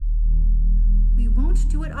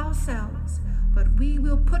do it ourselves, but we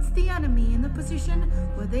will put the enemy in the position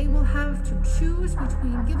where they will have to choose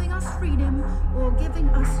between giving us freedom or giving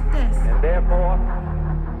us death. And therefore,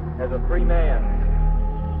 as a free man,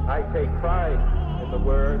 I take pride in the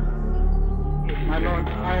word. My Lord,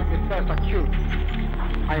 I am self-accused.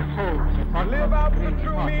 I hold I live out the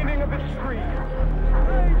true meaning of its creed.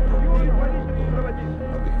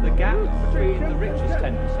 The gap between the richest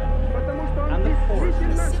 10% and the poorest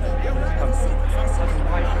 10% has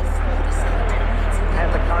widened.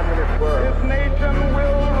 And the communist world. This nation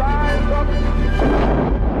will rise up.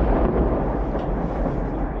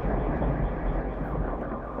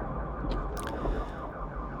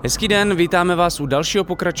 Hezký den, vítáme vás u dalšího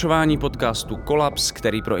pokračování podcastu Kolaps,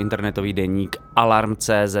 který pro internetový deník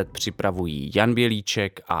Alarm.cz připravují Jan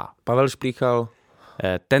Bělíček a Pavel Šplíchal.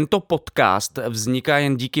 Tento podcast vzniká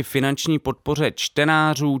jen díky finanční podpoře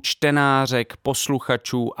čtenářů, čtenářek,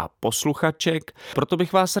 posluchačů a posluchaček. Proto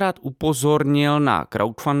bych vás rád upozornil na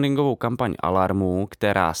crowdfundingovou kampaň Alarmu,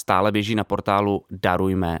 která stále běží na portálu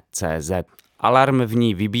darujme.cz. Alarm v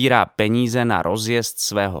ní vybírá peníze na rozjezd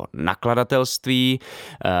svého nakladatelství.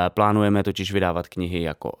 Plánujeme totiž vydávat knihy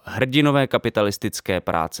jako Hrdinové kapitalistické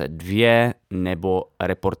práce 2 nebo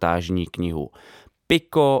reportážní knihu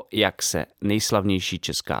Piko, jak se nejslavnější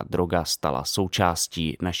česká droga stala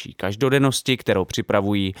součástí naší každodennosti, kterou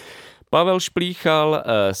připravují Pavel Šplíchal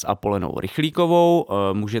s Apolenou Rychlíkovou.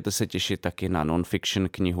 Můžete se těšit taky na non-fiction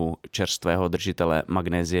knihu čerstvého držitele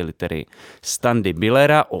Magnézie Litery Standy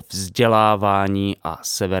Billera o vzdělávání a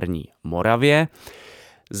severní Moravě.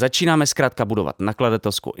 Začínáme zkrátka budovat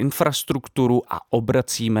nakladatelskou infrastrukturu a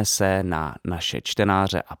obracíme se na naše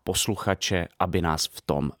čtenáře a posluchače, aby nás v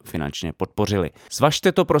tom finančně podpořili.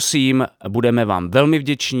 Zvažte to prosím, budeme vám velmi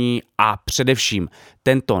vděční a především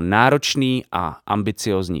tento náročný a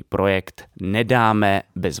ambiciózní projekt nedáme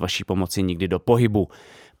bez vaší pomoci nikdy do pohybu.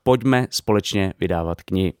 Pojďme společně vydávat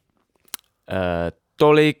knihy.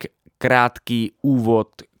 Tolik krátký úvod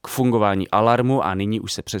k fungování Alarmu a nyní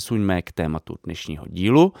už se přesuňme k tématu dnešního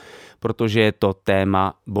dílu, protože je to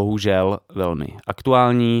téma bohužel velmi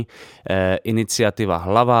aktuální. Iniciativa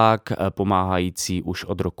Hlavák, pomáhající už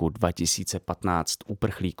od roku 2015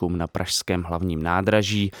 uprchlíkům na pražském hlavním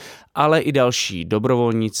nádraží, ale i další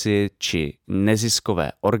dobrovolníci či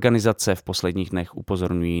neziskové organizace v posledních dnech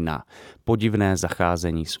upozorňují na podivné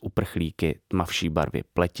zacházení s uprchlíky tmavší barvy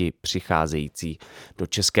pleti přicházející do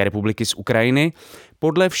České republiky z Ukrajiny.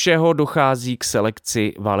 Podle všeho dochází k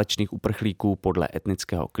selekci válečných uprchlíků podle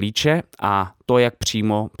etnického klíče a to jak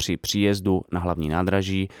přímo při příjezdu na hlavní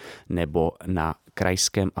nádraží nebo na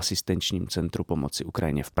Krajském asistenčním centru pomoci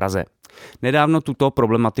Ukrajině v Praze. Nedávno tuto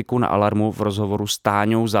problematiku na Alarmu v rozhovoru s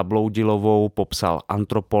Táňou Zabloudilovou popsal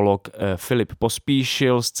antropolog Filip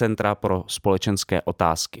Pospíšil z Centra pro společenské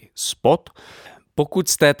otázky SPOT. Pokud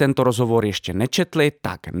jste tento rozhovor ještě nečetli,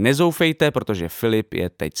 tak nezoufejte, protože Filip je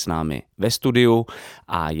teď s námi ve studiu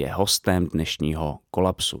a je hostem dnešního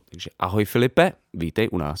Kolapsu. Takže ahoj Filipe, vítej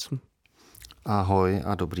u nás. Ahoj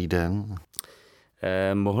a dobrý den.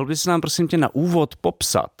 Mohl bys nám prosím tě na úvod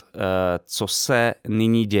popsat, co se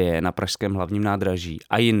nyní děje na pražském hlavním nádraží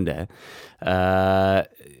a jinde,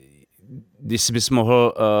 když bys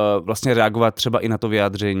mohl vlastně reagovat třeba i na to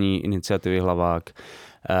vyjádření iniciativy Hlavák.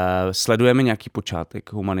 Sledujeme nějaký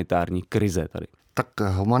počátek humanitární krize tady? Tak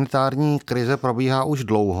humanitární krize probíhá už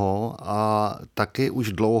dlouho a taky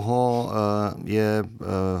už dlouho je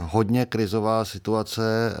hodně krizová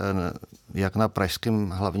situace jak na pražském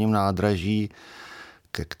hlavním nádraží,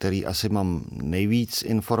 ke který asi mám nejvíc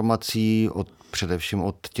informací, především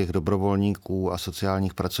od těch dobrovolníků a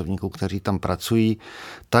sociálních pracovníků, kteří tam pracují,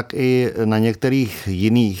 tak i na některých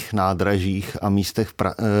jiných nádražích a místech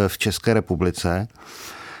v České republice.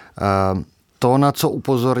 To, na co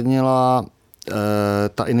upozornila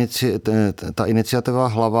ta iniciativa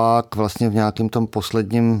Hlavák vlastně v nějakém tom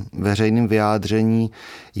posledním veřejném vyjádření,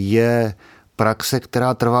 je praxe,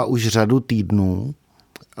 která trvá už řadu týdnů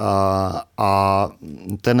a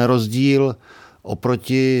ten rozdíl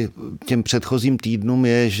oproti těm předchozím týdnům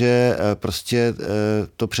je, že prostě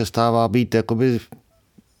to přestává být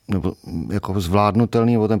jako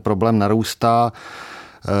zvládnutelný, nebo ten problém narůstá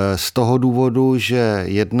z toho důvodu, že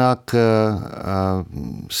jednak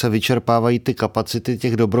se vyčerpávají ty kapacity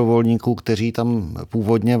těch dobrovolníků, kteří tam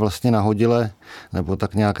původně vlastně nahodile, nebo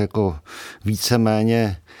tak nějak jako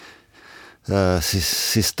víceméně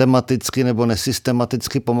systematicky nebo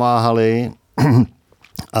nesystematicky pomáhali.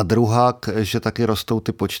 A druhá, že taky rostou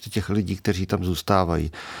ty počty těch lidí, kteří tam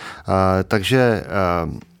zůstávají. Takže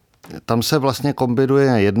tam se vlastně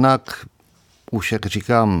kombinuje jednak už, jak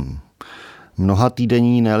říkám,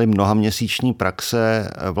 mnohatýdenní, ne-li mnohaměsíční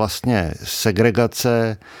praxe vlastně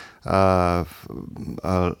segregace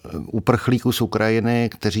uprchlíků z Ukrajiny,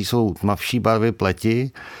 kteří jsou tmavší barvy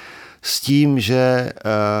pleti, s tím, že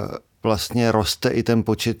vlastně roste i ten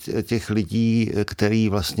počet těch lidí, který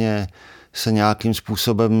vlastně se nějakým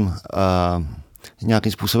způsobem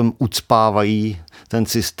ucpávají ten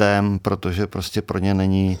systém, protože prostě pro ně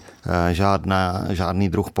není žádný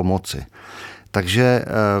druh pomoci. Takže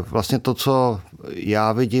vlastně to, co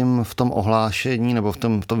já vidím v tom ohlášení nebo v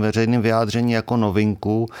tom veřejném vyjádření jako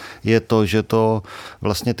novinku, je to, že to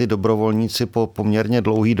vlastně ty dobrovolníci po poměrně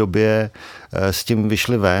dlouhé době s tím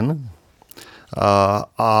vyšli ven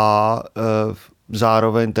a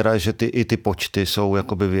zároveň teda, že i ty počty jsou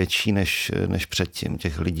jakoby větší než předtím,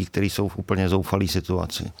 těch lidí, kteří jsou v úplně zoufalé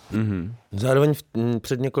situaci. Mm-hmm. Zároveň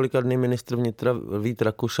před několika dny ministr vnitra Vít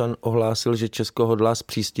Rakušan ohlásil, že Česko hodlá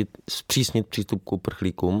zpřísnit přístup k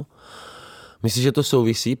uprchlíkům. Myslíš, že to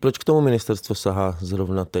souvisí? Proč k tomu ministerstvo sahá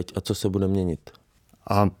zrovna teď a co se bude měnit?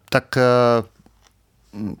 Tak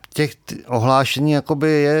těch ohlášení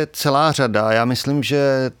jakoby je celá řada. Já myslím,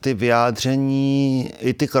 že ty vyjádření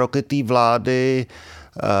i ty kroky té vlády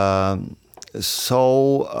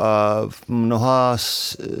jsou v mnoha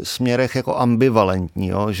směrech jako ambivalentní,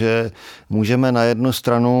 jo? Že můžeme na jednu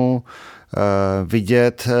stranu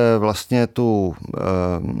vidět vlastně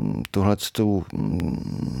tuhletu,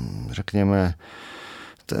 řekněme,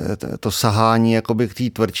 to sahání jakoby k té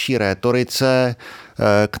tvrdší rétorice,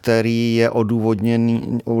 který je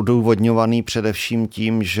odůvodňovaný především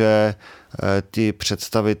tím, že ty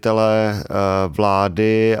představitelé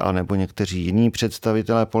vlády anebo někteří jiní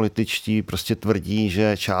představitelé političtí prostě tvrdí,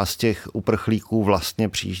 že část těch uprchlíků vlastně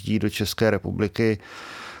přijíždí do České republiky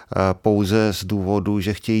pouze z důvodu,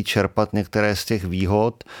 že chtějí čerpat některé z těch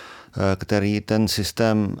výhod, který ten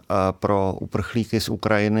systém pro uprchlíky z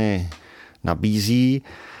Ukrajiny nabízí.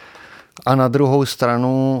 A na druhou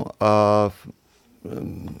stranu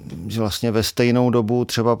vlastně ve stejnou dobu,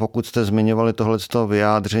 třeba pokud jste zmiňovali tohleto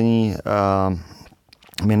vyjádření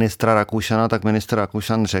ministra Rakušana, tak ministr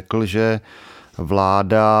Rakušan řekl, že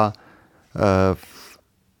vláda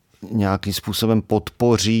nějakým způsobem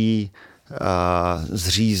podpoří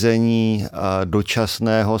zřízení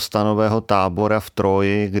dočasného stanového tábora v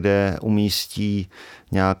Troji, kde umístí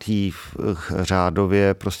nějaký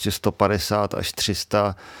řádově prostě 150 až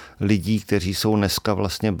 300 lidí, kteří jsou dneska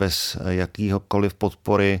vlastně bez jakýhokoliv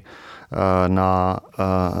podpory na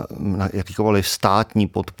jakýkoliv státní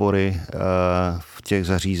podpory v těch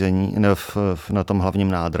zařízení, na tom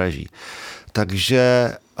hlavním nádraží.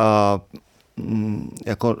 Takže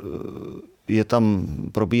jako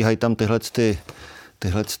probíhají tam tyhle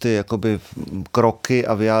jakoby kroky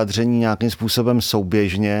a vyjádření nějakým způsobem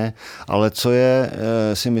souběžně, ale co je,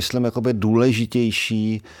 si myslím, jakoby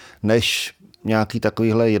důležitější než nějaký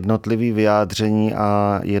takovýhle jednotlivý vyjádření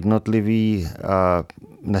a jednotlivý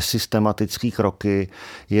nesystematický kroky,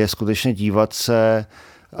 je skutečně dívat se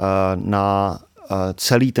na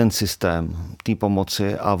celý ten systém té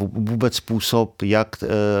pomoci a vůbec způsob, jak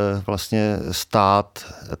vlastně stát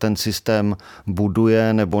ten systém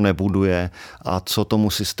buduje nebo nebuduje a co tomu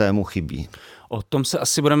systému chybí. O tom se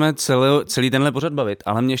asi budeme celý tenhle pořad bavit,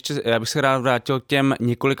 ale já bych se rád vrátil k těm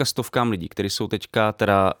několika stovkám lidí, kteří jsou teďka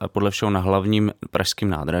teda podle všeho na hlavním pražském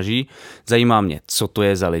nádraží. Zajímá mě, co to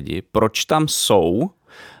je za lidi, proč tam jsou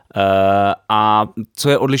a co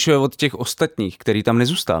je odlišuje od těch ostatních, kteří tam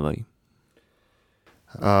nezůstávají.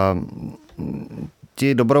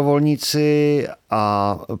 Ti dobrovolníci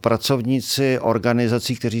a pracovníci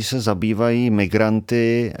organizací, kteří se zabývají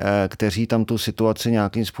migranty, kteří tam tu situaci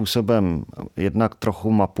nějakým způsobem jednak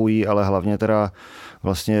trochu mapují, ale hlavně teda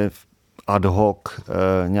vlastně ad hoc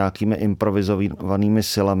nějakými improvizovanými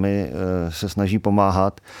silami se snaží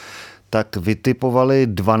pomáhat, tak vytipovali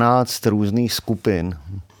 12 různých skupin,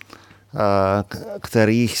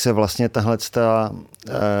 kterých se vlastně tahleta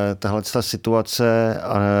situace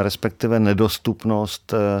a respektive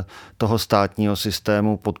nedostupnost toho státního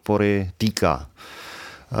systému podpory týká.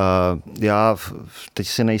 Já teď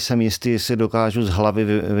si nejsem jistý, jestli dokážu z hlavy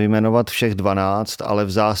vyjmenovat všech 12, ale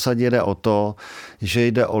v zásadě jde o to, že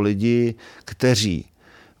jde o lidi, kteří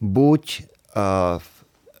buď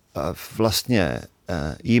vlastně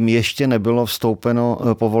jim ještě nebylo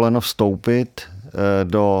povoleno vstoupit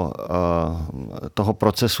do toho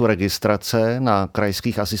procesu registrace na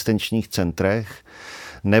krajských asistenčních centrech,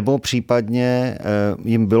 nebo případně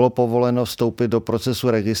jim bylo povoleno vstoupit do procesu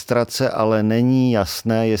registrace, ale není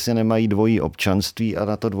jasné, jestli nemají dvojí občanství a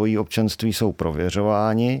na to dvojí občanství jsou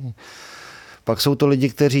prověřováni. Pak jsou to lidi,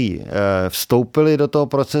 kteří vstoupili do toho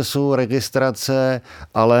procesu registrace,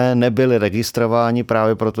 ale nebyli registrováni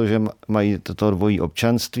právě proto, že mají toto dvojí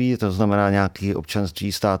občanství, to znamená nějaké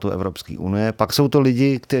občanství státu Evropské unie. Pak jsou to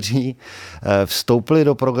lidi, kteří vstoupili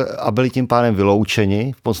do programu a byli tím pádem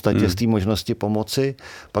vyloučeni v podstatě z té možnosti pomoci.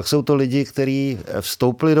 Pak jsou to lidi, kteří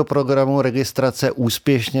vstoupili do programu registrace,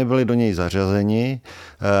 úspěšně byli do něj zařazeni,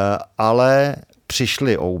 ale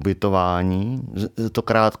přišli o ubytování, to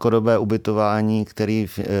krátkodobé ubytování, který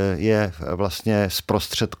je vlastně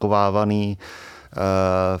zprostředkovávaný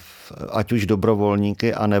ať už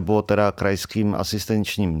dobrovolníky, anebo teda krajským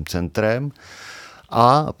asistenčním centrem.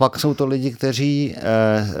 A pak jsou to lidi, kteří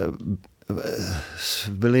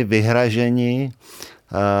byli vyhraženi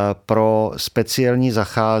pro speciální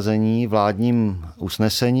zacházení vládním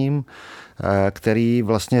usnesením, který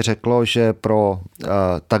vlastně řeklo, že pro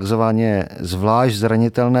takzvaně zvlášť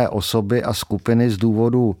zranitelné osoby a skupiny z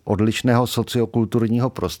důvodu odlišného sociokulturního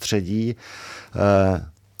prostředí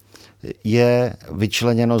je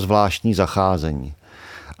vyčleněno zvláštní zacházení.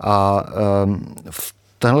 A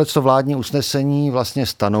tenhleto vládní usnesení vlastně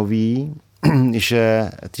stanoví, že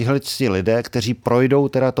tihle lidé, kteří projdou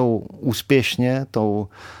teda úspěšně tou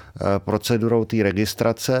procedurou té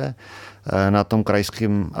registrace na tom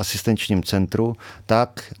krajském asistenčním centru,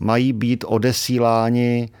 tak mají být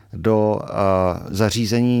odesíláni do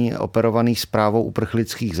zařízení operovaných správou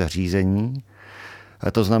uprchlických zařízení.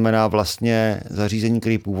 To znamená vlastně zařízení,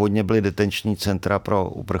 které původně byly detenční centra pro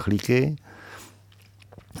uprchlíky.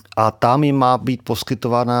 A tam jim má být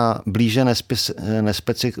poskytována blíže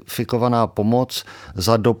nespecifikovaná pomoc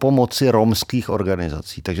za dopomoci romských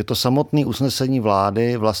organizací. Takže to samotné usnesení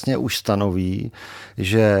vlády vlastně už stanoví,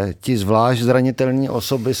 že ti zvlášť zranitelné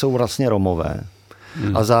osoby jsou vlastně Romové.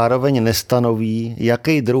 A zároveň nestanoví,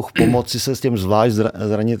 jaký druh pomoci se s těm zvlášť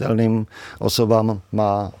zranitelným osobám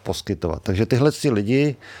má poskytovat. Takže tyhle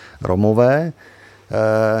lidi, Romové,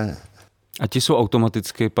 a ti jsou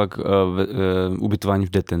automaticky pak ubytováni v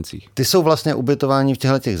detencích? Ty jsou vlastně ubytováni v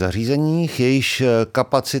těchto zařízeních, jejichž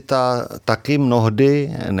kapacita taky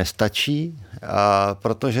mnohdy nestačí, a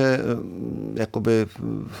protože jakoby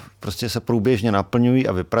prostě se průběžně naplňují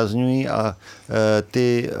a vyprazňují a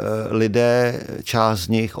ty lidé, část z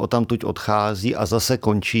nich odtamtud odchází a zase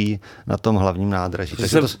končí na tom hlavním nádraží.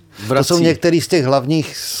 Takže to jsou některý z těch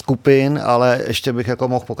hlavních skupin, ale ještě bych jako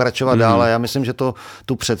mohl pokračovat dál. Já myslím, že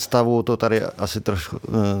tu představu to tady asi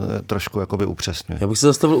trošku jakoby upřesňuje. Já bych se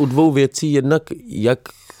zastavil u dvou věcí. Jednak, jak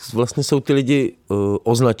vlastně jsou ty lidi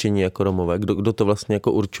označeni jako Romové, kdo to vlastně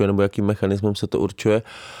jako určuje, nebo jakým mechanismem se to určuje.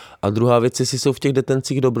 A druhá věc, jestli jsou v těch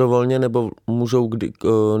detencích dobrovolně, nebo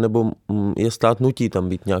nebo je stát nutí tam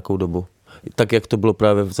být nějakou dobu. Tak, jak to bylo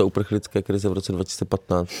právě za uprchlické krize v roce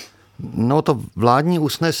 2015. No to vládní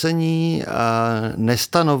usnesení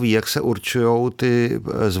nestanoví, jak se určují ty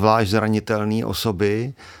zvlášť zranitelné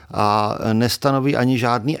osoby a nestanoví ani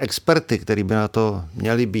žádný experty, který by na to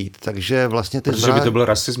měli být. Takže vlastně protože by to byl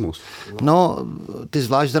rasismus. No, ty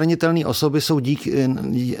zvlášť zranitelné osoby jsou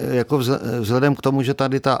jako vzhledem k tomu, že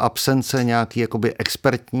tady ta absence nějaký jakoby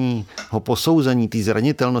expertního posouzení té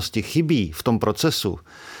zranitelnosti chybí v tom procesu,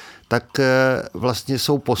 tak vlastně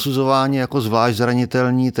jsou posuzováni jako zvlášť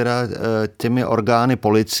zranitelní teda těmi orgány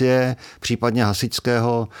policie, případně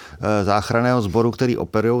hasičského záchranného sboru, který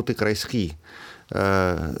operují ty krajské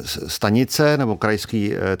stanice nebo krajské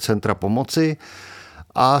centra pomoci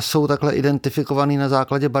a jsou takhle identifikovaný na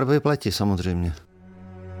základě barvy pleti samozřejmě.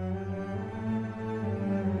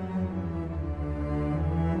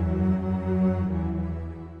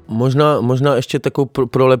 Možná ještě takovou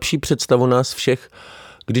pro lepší představu nás všech.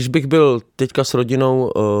 Když bych byl teďka s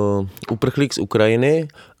rodinou uprchlík z Ukrajiny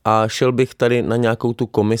a šel bych tady na nějakou tu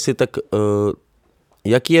komisi, tak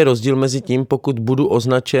jaký je rozdíl mezi tím, pokud budu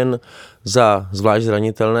označen za zvlášť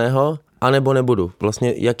zranitelného, anebo nebudu?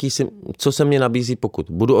 Vlastně co se mě nabízí, pokud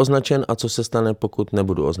budu označen a co se stane, pokud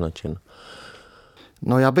nebudu označen?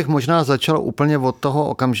 No já bych možná začal úplně od toho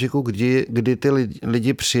okamžiku, kdy ty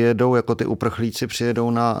lidi přijedou, jako ty uprchlíci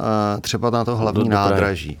přijedou třeba na to hlavní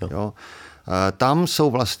nádraží. Jo. Tam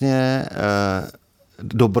jsou vlastně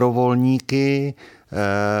dobrovolníky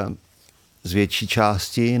z větší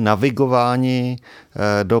části navigováni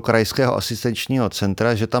do krajského asistenčního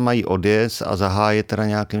centra, že tam mají odjezd a zahájit teda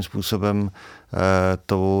nějakým způsobem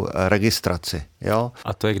tu registraci. Jo?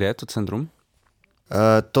 A to je kde, to centrum?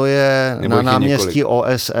 To je na náměstí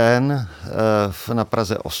OSN na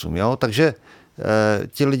Praze 8. Jo? Takže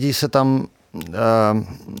ti lidi se tam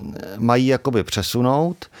mají jakoby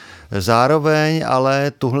přesunout. Zároveň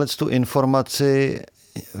ale tuhletu informaci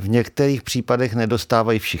v některých případech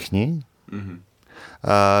nedostávají všichni.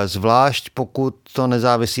 zvlášť pokud to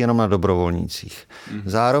nezávisí jenom na dobrovolnících.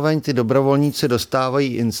 Zároveň ty dobrovolníci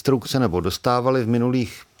dostávají instrukce, nebo dostávali v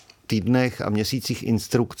minulých týdnech a měsících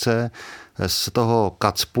instrukce z toho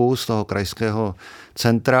KACPu, z toho krajského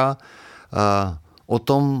centra, o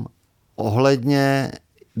tom ohledně,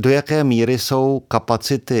 do jaké míry jsou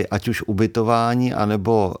kapacity, ať už ubytování,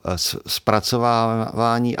 anebo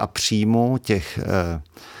zpracovávání a příjmu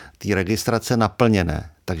té registrace naplněné.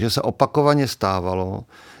 Takže se opakovaně stávalo,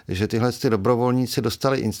 že tyhle dobrovolníci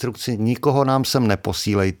dostali instrukci, nikoho nám sem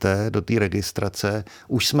neposílejte do té registrace,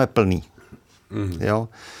 už jsme plný. Jo?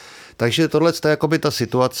 Takže tohle je jakoby ta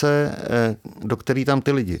situace, do které tam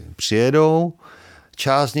ty lidi přijedou.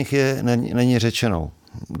 Část z nich není řečeno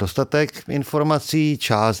dostatek informací,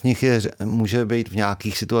 část z nich může být v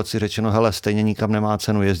nějakých situacích řečeno, hele, stejně nikam nemá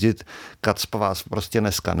cenu jezdit, KACP vás prostě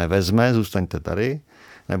dneska nevezme, zůstaňte tady,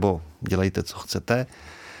 nebo dělejte, co chcete.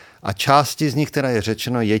 A části z nich teda je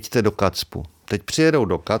řečeno, jeďte do KACPu. Teď přijedou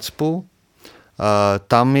do KACPu,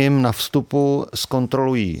 tam jim na vstupu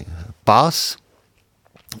zkontrolují pas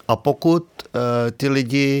a pokud ty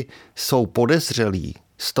lidi jsou podezřelí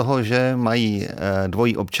z toho, že mají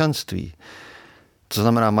dvojí občanství, to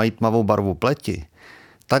znamená mají tmavou barvu pleti,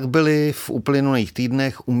 tak byli v uplynulých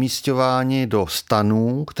týdnech umísťováni do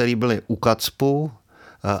stanů, které byly u KACPu,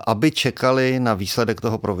 aby čekali na výsledek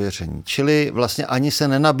toho prověření. Čili vlastně ani se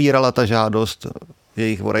nenabírala ta žádost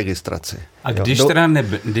jejich o registraci. A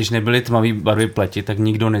když nebyly tmavý barvy pleti, tak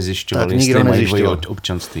nikdo nezjišťoval, jestli mají dvojí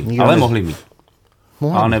občanství. Ale mohli mít.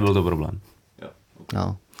 Ale nebyl to problém.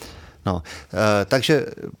 No, takže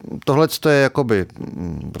tohle je jakoby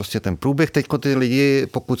prostě ten průběh. Teďko ty lidi,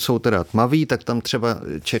 pokud jsou teda tmaví, tak tam třeba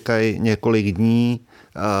čekají několik dní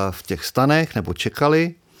v těch stanech, nebo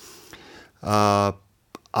čekali,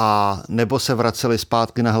 a nebo se vraceli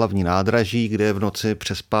zpátky na hlavní nádraží, kde v noci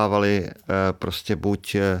přespávali prostě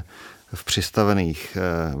buď v přistavených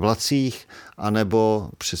vlacích, anebo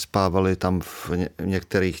přespávali tam v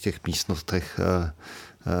některých těch místnostech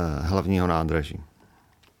hlavního nádraží.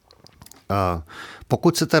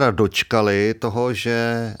 Pokud se teda dočkali toho,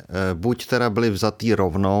 že buď teda byli vzatý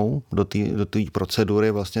rovnou do té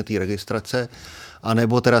procedury vlastně té registrace,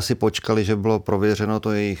 anebo teda si počkali, že bylo prověřeno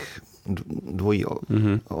to jejich dvojí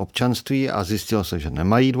občanství a zjistilo se, že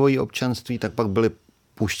nemají dvojí občanství, tak pak byli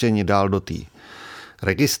puštěni dál do té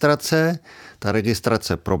registrace. Ta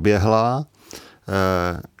registrace proběhla.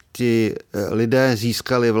 Ti lidé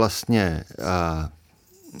získali vlastně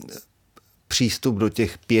přístup do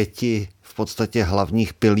těch 5 v podstatě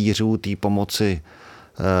hlavních pilířů té pomoci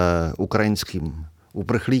ukrajinským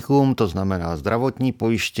uprchlíkům, to znamená zdravotní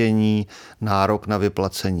pojištění, nárok na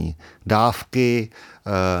vyplacení dávky,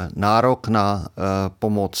 nárok na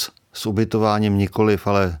pomoc s ubytováním nikoliv,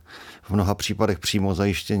 ale v mnoha případech přímo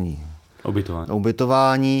zajištění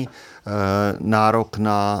ubytování, nárok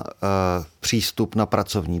na přístup na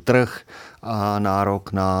pracovní trh a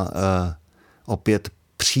nárok na opět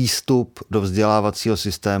přístup do vzdělávacího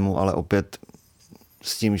systému, ale opět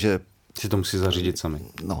s tím, že si to musí zařídit sami.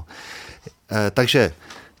 No. Takže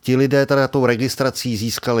ti lidé teda tou registrací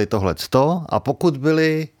získali tohleto a pokud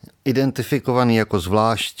byli identifikovaní jako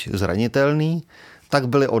zvlášť zranitelný, tak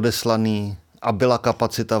byli odeslaný a byla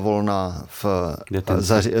kapacita volná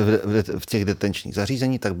v těch detenčních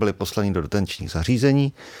zařízení, tak byli poslaní do detenčních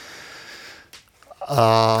zařízení.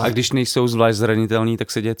 A když nejsou zvlášť zranitelní,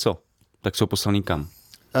 tak se děje co? Tak jsou poslaní kam?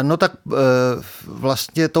 No tak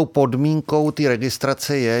vlastně tou podmínkou té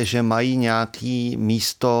registrace je, že mají nějaké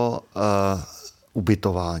místo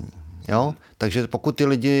ubytování. Jo? Takže pokud ty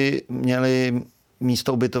lidi měli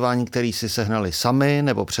místo ubytování, který si sehnali sami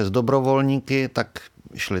nebo přes dobrovolníky, tak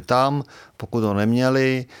šli tam. Pokud ho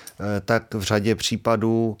neměli, tak v řadě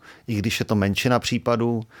případů, i když je to menšina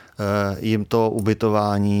případů, jim to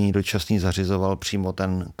ubytování dočasný zařizoval přímo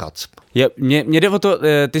ten KACP. Mě jde o to,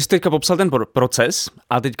 ty jsi teďka popsal ten proces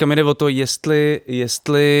a teďka mi jde o to,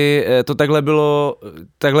 jestli to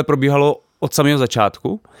takhle probíhalo od samého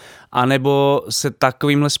začátku, anebo se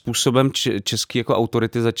takovýmhle způsobem české jako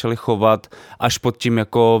autority začaly chovat až pod tím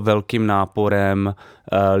jako velkým náporem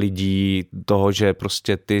lidí toho, že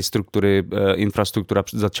prostě ty struktury, infrastruktura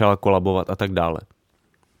začala kolabovat a tak dále.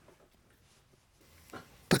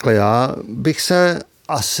 Takhle já bych se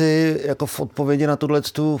asi jako v odpovědi na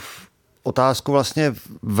tuto otázku vlastně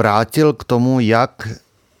vrátil k tomu, jak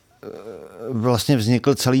vlastně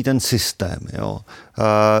vznikl celý ten systém. Jo.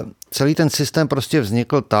 Celý ten systém prostě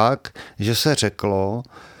vznikl tak, že se řeklo,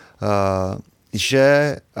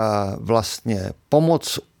 že vlastně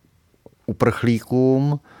pomoc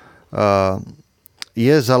uprchlíkům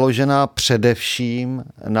je založena především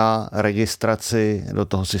na registraci do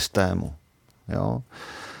toho systému. Jo?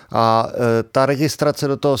 A ta registrace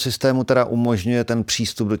do toho systému teda umožňuje ten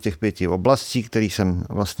přístup do těch 5 oblastí, který jsem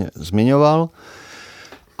vlastně zmiňoval.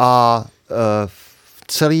 A v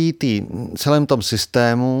celém tom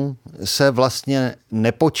systému se vlastně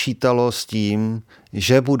nepočítalo s tím,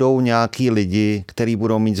 že budou nějaký lidi, kteří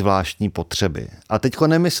budou mít zvláštní potřeby. A teďko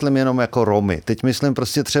nemyslím jenom jako Romy, teď myslím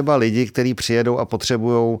prostě třeba lidi, kteří přijedou a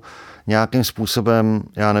potřebují nějakým způsobem,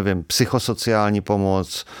 já nevím, psychosociální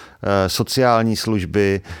pomoc, sociální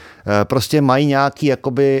služby, prostě mají nějaký,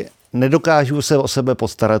 jakoby nedokážou se o sebe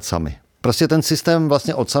postarat sami. Prostě ten systém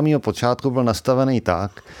vlastně od samého počátku byl nastavený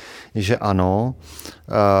tak, že ano,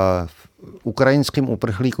 ukrajinským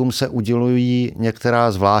uprchlíkům se udělují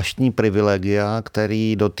některá zvláštní privilegia,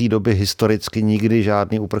 které do té doby historicky nikdy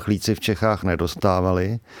žádní uprchlíci v Čechách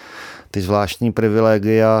nedostávali. Ty zvláštní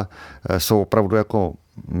privilegia jsou opravdu jako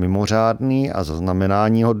mimořádný a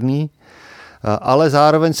zaznamenání hodný, ale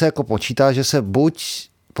zároveň se jako počítá, že se buď,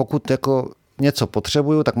 pokud jako něco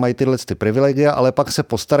potřebují, tak mají tyhle ty privilegia, ale pak se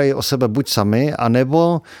postarají o sebe buď sami,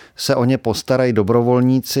 anebo se o ně postarají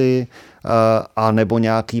dobrovolníci, a nebo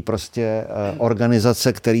nějaký prostě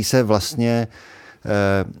organizace, který se vlastně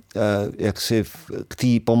jaksi k té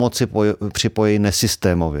pomoci připojí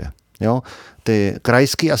nesystémově. Jo? Ty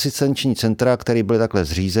krajský asistenční centra, které byly takhle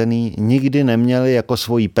zřízený, nikdy neměly jako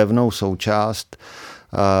svoji pevnou součást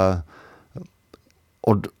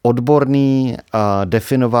odborný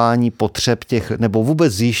definování potřeb těch, nebo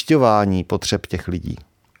vůbec zjišťování potřeb těch lidí.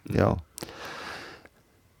 Jo.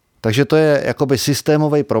 Takže to je jakoby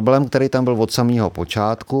systémový problém, který tam byl od samého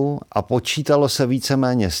počátku a počítalo se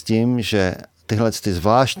víceméně s tím, že tyhle ty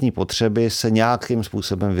zvláštní potřeby se nějakým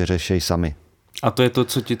způsobem vyřeší sami. A to je to,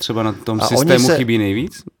 co ti třeba na tom systému chybí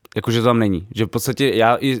nejvíc? Jakože to tam není. Že v podstatě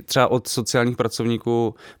já i třeba od sociálních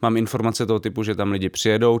pracovníků mám informace toho typu, že tam lidi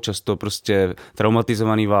přijedou, často prostě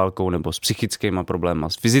traumatizovaný válkou nebo s psychickýma probléma,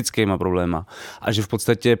 s fyzickýma probléma a že v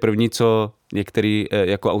podstatě první, co některý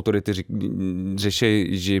jako autority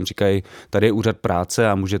řeší, že jim říkají, tady je úřad práce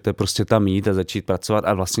a můžete prostě tam jít a začít pracovat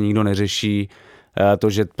a vlastně nikdo neřeší to,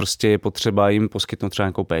 že prostě je potřeba jim poskytnout třeba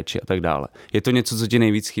nějakou péči a tak dále. Je to něco, co ti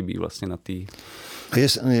nejvíc chybí vlastně na té...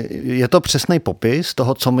 Je to přesný popis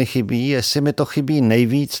toho, co mi chybí. Jestli mi to chybí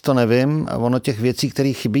nejvíc, to nevím. Ono těch věcí,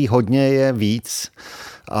 které chybí hodně, je víc.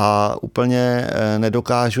 A úplně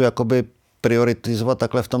nedokážu jakoby prioritizovat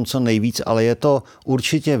takhle v tom, co nejvíc, ale je to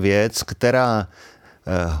určitě věc, která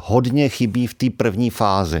hodně chybí v té první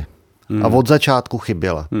fázi. A od začátku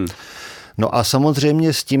chyběla. No a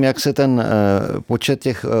samozřejmě s tím, jak se ten počet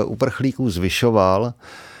těch uprchlíků zvyšoval,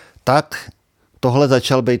 tak tohle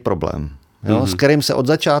začal být problém. Jo, s kterým se od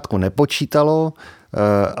začátku nepočítalo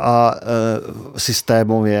a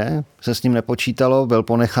systémově se s ním nepočítalo, byl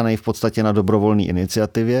ponechaný v podstatě na dobrovolné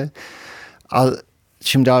iniciativě a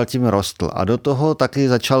čím dál tím rostl. A do toho taky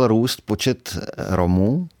začal růst počet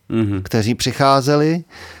Romů, kteří přicházeli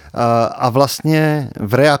a vlastně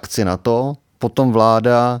v reakci na to potom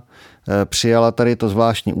vláda přijala tady to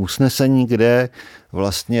zvláštní usnesení, kde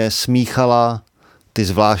vlastně smíchala ty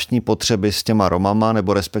zvláštní potřeby s těma Romama,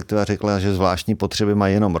 nebo respektive řekla, že zvláštní potřeby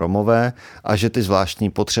mají jenom Romové a že ty zvláštní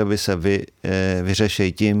potřeby se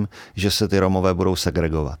vyřeší tím, že se ty Romové budou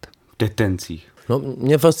segregovat. V detencích. No,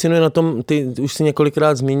 mě fascinuje na tom, ty už si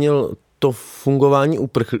několikrát zmínil to fungování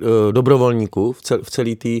dobrovolníků v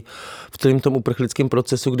celém tom uprchlickém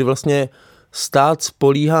procesu, kdy vlastně stát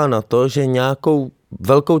spolíhá na to, že nějakou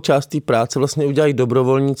velkou část té práce vlastně udělají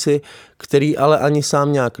dobrovolníci, který ale ani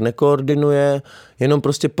sám nějak nekoordinuje, jenom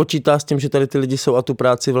prostě počítá s tím, že tady ty lidi jsou a tu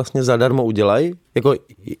práci vlastně zadarmo udělají. Jako,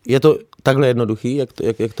 je to takhle jednoduchý,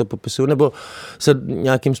 jak to popisuju, nebo se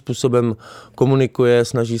nějakým způsobem komunikuje,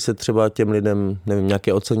 snaží se třeba těm lidem, nevím,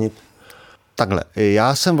 nějaké ocenit? Takhle,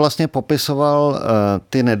 já jsem vlastně popisoval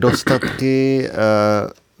ty nedostatky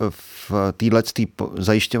v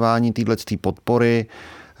zajišťování téhleté podpory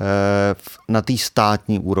na té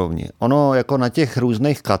státní úrovni. Ono jako na těch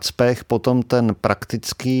různých kacpech potom ten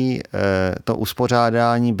praktický to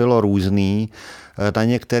uspořádání bylo různý. Na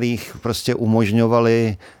některých prostě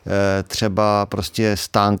umožňovali třeba prostě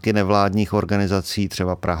stánky nevládních organizací,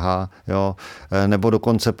 třeba Praha, jo, nebo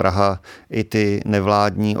dokonce Praha i ty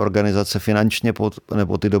nevládní organizace finančně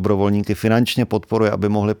nebo ty dobrovolníky finančně podporuje, aby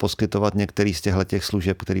mohli poskytovat některý z těchto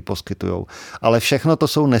služeb, který poskytujou. Ale všechno to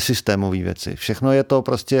jsou nesystémové věci. Všechno je to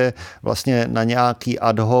prostě vlastně na nějaký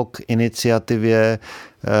ad hoc iniciativě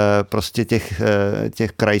prostě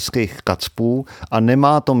těch krajských kacpů a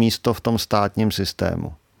nemá to místo v tom státním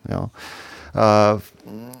systému. Jo.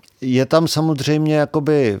 Je tam samozřejmě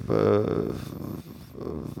jakoby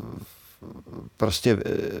prostě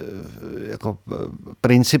jako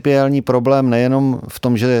principiální problém nejenom v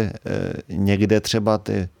tom, že někde třeba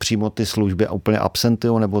přímo ty služby úplně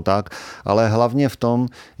absentují nebo tak, ale hlavně v tom,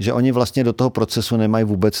 že oni vlastně do toho procesu nemají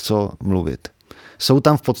vůbec co mluvit. Jsou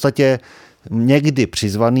tam v podstatě někdy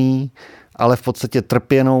přizvaný, ale v podstatě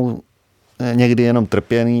někdy jenom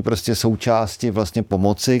trpěný prostě součásti vlastně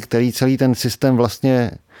pomoci, který celý ten systém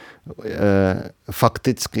vlastně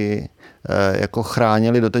fakticky jako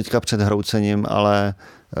chránili doteďka před hroucením,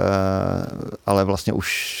 ale vlastně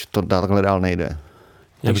už to takhle dál nejde.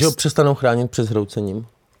 Takže ho přestanou chránit před hroucením?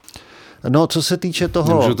 No, co se týče toho...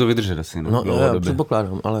 Nemůžu to vydržet asi. No já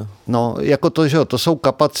předpokládám, ale... No, jako to, že to jsou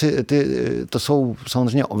kapacity, to jsou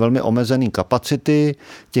samozřejmě velmi omezené kapacity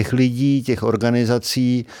těch lidí, těch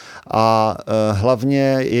organizací a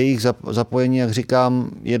hlavně jejich zapojení, jak říkám,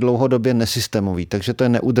 je dlouhodobě nesystémový, takže to je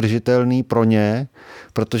neudržitelný pro ně,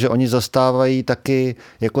 protože oni zastávají taky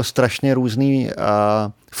jako strašně různý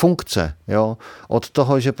funkce, jo? Od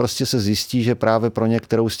toho, že prostě se zjistí, že právě pro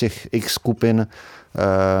některou z těch X skupin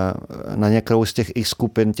na některou z těch X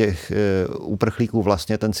skupin těch uprchlíků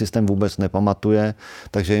vlastně ten systém vůbec nepamatuje,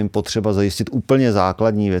 takže jim potřeba zajistit úplně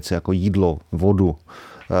základní věci, jako jídlo, vodu.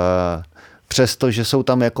 Přestože jsou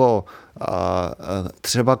tam jako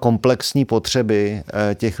třeba komplexní potřeby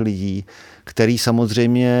těch lidí, který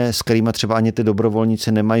samozřejmě, s kterými třeba ani ty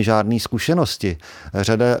dobrovolníci nemají žádné zkušenosti.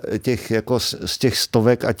 Řada těch, jako z těch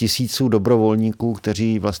stovek a tisíců dobrovolníků,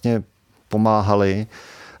 kteří vlastně pomáhali,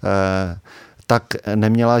 tak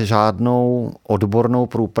neměla žádnou odbornou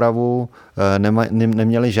průpravu,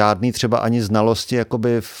 neměli žádný třeba ani znalosti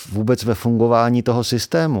jakoby vůbec ve fungování toho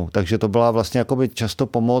systému. Takže to byla vlastně jakoby často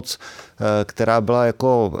pomoc, která byla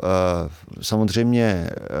jako samozřejmě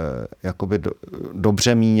jakoby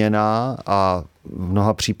dobře míněná a v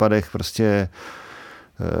mnoha případech prostě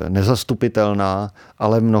nezastupitelná,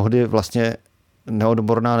 ale mnohdy vlastně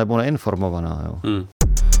neodborná nebo neinformovaná. Jo.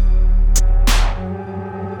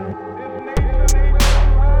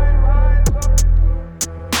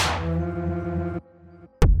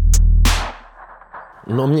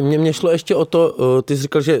 No mě šlo ještě o to, ty jsi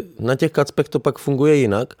říkal, že na těch kacpech to pak funguje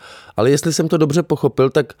jinak, ale jestli jsem to dobře pochopil,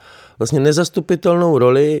 tak vlastně nezastupitelnou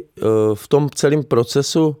roli v tom celém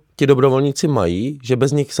procesu ti dobrovolníci mají, že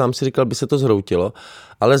bez nich, sám si říkal, by se to zhroutilo,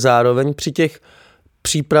 ale zároveň při těch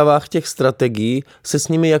přípravách těch strategií se s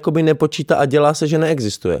nimi jakoby nepočítá a dělá se, že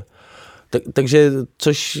neexistuje. Takže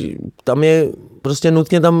což tam je, prostě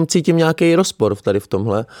nutně tam cítím nějaký rozpor tady v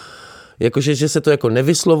tomhle. Jakože, že se to jako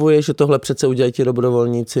nevyslovuje, že tohle přece udělají ti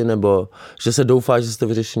dobrovolníci, nebo že se doufá, že se to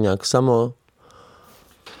vyřeší nějak samo?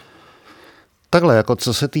 Takhle, jako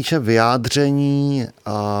co se týče vyjádření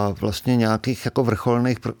a vlastně nějakých jako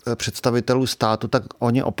vrcholných představitelů státu, tak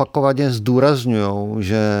oni opakovaně zdůrazňují,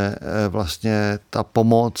 že vlastně ta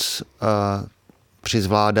pomoc při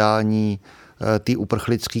zvládání té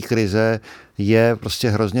uprchlické krize je prostě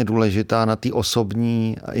hrozně důležitá na té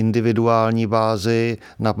osobní, individuální bázi,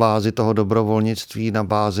 na bázi toho dobrovolnictví, na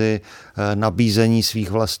bázi nabízení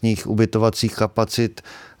svých vlastních ubytovacích kapacit.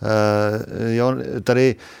 Jo,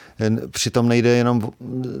 tady přitom nejde jenom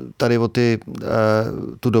tady o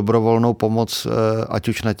tu dobrovolnou pomoc, ať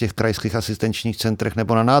už na těch krajských asistenčních centrech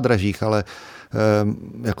nebo na nádražích, ale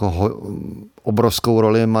jako obrovskou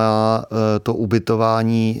roli má to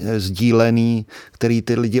ubytování sdílený, který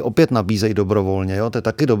ty lidi opět nabízejí dobrovolně. Jo? To je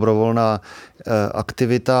taky dobrovolná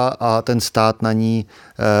aktivita a ten stát na ní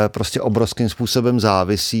prostě obrovským způsobem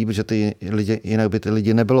závisí, protože jinak by ty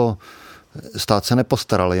lidi nebylo, stát se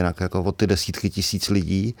nepostaral jinak jako o ty desítky tisíc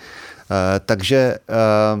lidí.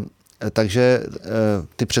 Takže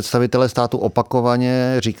ty představitelé státu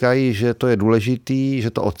opakovaně říkají, že to je důležitý,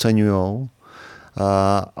 že to oceňujou,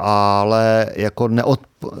 ale jako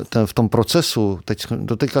v tom procesu,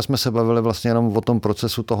 doteďka jsme se bavili vlastně jenom o tom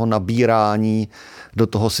procesu toho nabírání do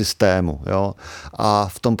toho systému. Jo? A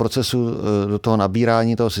v tom procesu do toho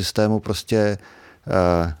nabírání toho systému prostě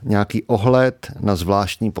nějaký ohled na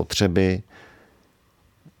zvláštní potřeby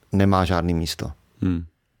nemá žádný místo.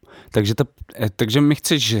 Takže mi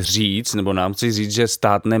chceš říct, nebo nám chceš říct, že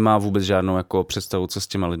stát nemá vůbec žádnou jako představu, co s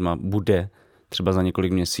těma lidma bude třeba za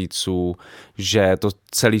několik měsíců, že to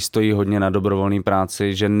celý stojí hodně na dobrovolné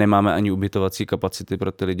práci, že nemáme ani ubytovací kapacity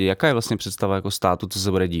pro ty lidi. Jaká je vlastně představa jako státu, co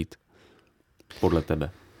se bude dít podle tebe?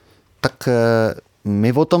 Tak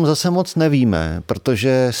my o tom zase moc nevíme,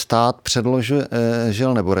 protože stát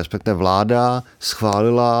předložil, nebo respektive vláda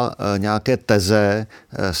schválila nějaké teze,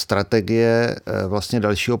 strategie vlastně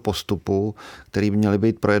dalšího postupu, který by měly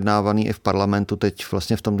být projednávaný i v parlamentu teď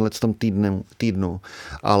vlastně v tomhletom týdnu.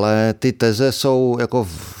 Ale ty teze jsou jako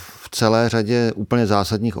v celé řadě úplně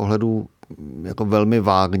zásadních ohledů jako velmi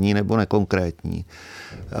vágní nebo nekonkrétní.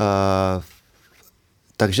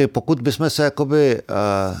 Takže pokud bychom se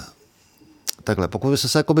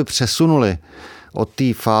jakoby přesunuli od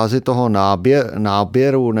té fázy toho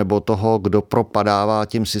náběru nebo toho, kdo propadává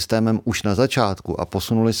tím systémem už na začátku a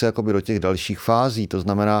posunuli se jakoby do těch dalších fází, to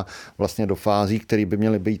znamená vlastně do fází, které by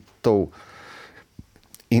měly být tou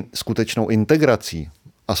skutečnou integrací,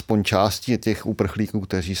 aspoň části těch uprchlíků,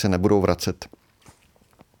 kteří se nebudou vracet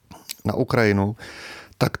na Ukrajinu,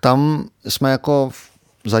 tak tam jsme jako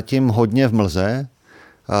zatím hodně v mlze.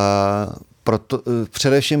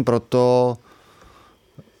 Především proto,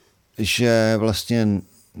 že vlastně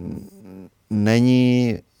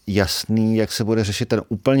není jasný, jak se bude řešit ten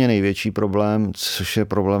úplně největší problém, což je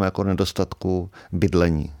problém jako nedostatku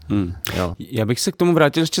bydlení. Jo. Já bych se k tomu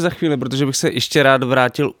vrátil ještě za chvíli, protože bych se ještě rád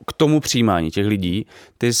vrátil k tomu přijímání těch lidí.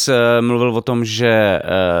 Ty jsi mluvil o tom, že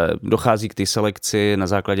dochází k té selekci na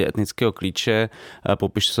základě etnického klíče.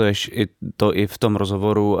 Popisuješ to i v tom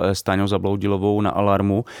rozhovoru s Táňou Zabloudilovou na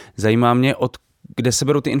Alarmu. Zajímá mě, kde se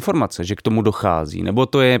berou ty informace, že k tomu dochází? Nebo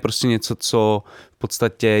to je prostě něco, co v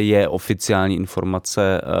podstatě je oficiální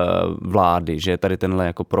informace vlády, že je tady tenhle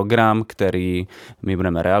jako program, který my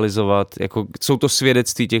budeme realizovat. Jako, jsou to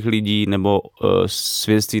svědectví těch lidí nebo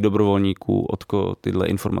svědectví dobrovolníků, odkud tyhle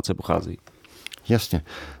informace pochází? Jasně.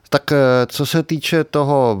 Tak co se týče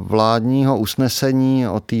toho vládního usnesení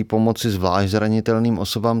o té pomoci zvlášť zranitelným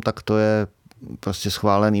osobám, tak to je prostě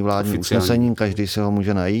schválený vládní usnesení, každý se ho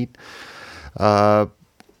může najít.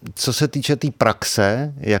 Co se týče té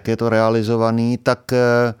praxe, jak je to realizovaný, tak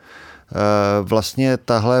vlastně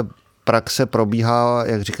tahle praxe probíhá,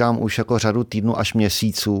 jak říkám, už jako řadu týdnů až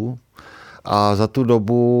měsíců a za tu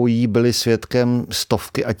dobu jí byly svědkem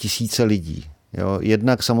stovky a tisíce lidí. Jo,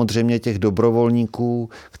 jednak samozřejmě těch dobrovolníků,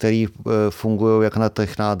 kteří fungují jak na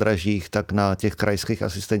těch nádražích, tak na těch krajských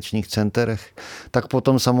asistenčních centrech, tak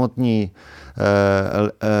potom samotní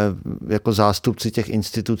jako zástupci těch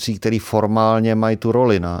institucí, který formálně mají tu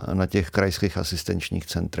roli na těch krajských asistenčních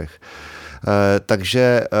centrech.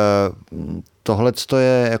 Takže tohleto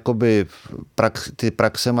je jakoby, ty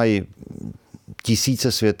praxe mají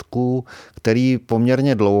tisíce svědků, který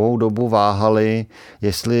poměrně dlouhou dobu váhali,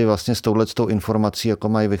 jestli vlastně s touhletou informací jako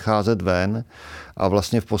mají vycházet ven a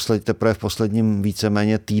vlastně teprve v posledním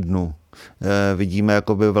víceméně týdnu vidíme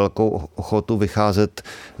jakoby velkou ochotu vycházet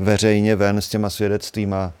veřejně ven s těma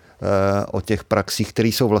svědectvíma o těch praxích, které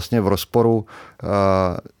jsou vlastně v rozporu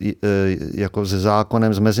jako se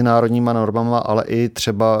zákonem, s mezinárodníma normama, ale i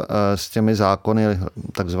třeba s těmi zákony,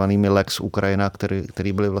 takzvanými Lex Ukrajina,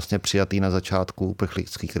 který byly vlastně přijatý na začátku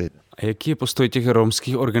uprchlické krize. A jaký je postoj těch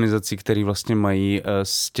romských organizací, které vlastně mají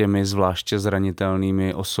s těmi zvláště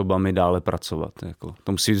zranitelnými osobami dále pracovat? Jako,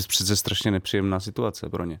 to musí být přece strašně nepříjemná situace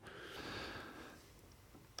pro ně.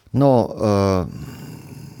 No,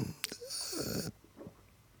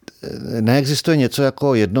 neexistuje něco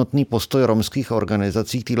jako jednotný postoj romských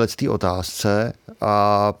organizací k této otázce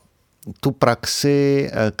a tu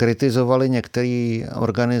praxi kritizovali některé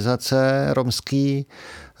organizace romský,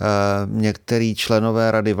 některý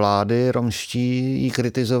členové rady vlády romští ji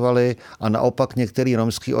kritizovali a naopak některé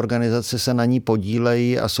romské organizace se na ní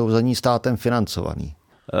podílejí a jsou za ní státem financovaný.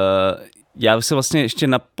 Já bych se vlastně ještě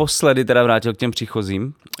naposledy teda vrátil k těm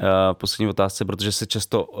příchozím, poslední otázce, protože se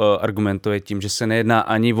často argumentuje tím, že se nejedná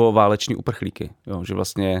ani o váleční uprchlíky, jo, že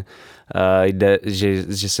vlastně jde,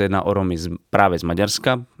 že se jedná o Romy právě z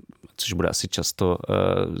Maďarska, což bude asi často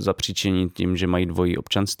zapříčení tím, že mají dvojí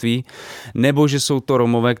občanství, nebo že jsou to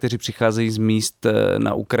Romové, kteří přicházejí z míst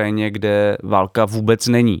na Ukrajině, kde válka vůbec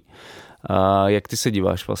není. Jak ty se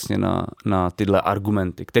díváš vlastně na tyhle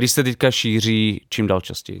argumenty, které se teďka šíří čím dál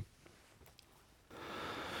častěji?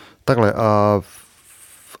 Takhle,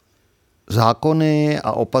 zákony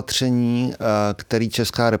a opatření, které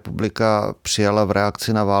Česká republika přijala v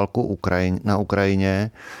reakci na válku na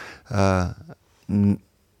Ukrajině,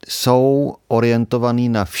 jsou orientovaný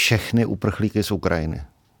na všechny uprchlíky z Ukrajiny.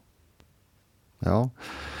 Jo?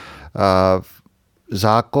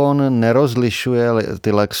 Zákon nerozlišuje,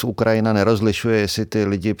 ty Lex Ukrajina nerozlišuje, jestli ty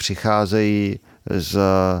lidi přicházejí z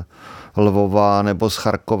Lvova nebo z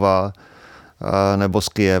Charkova, nebo z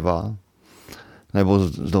Kyjeva, nebo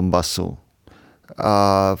z Donbasu.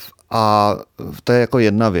 A to je jako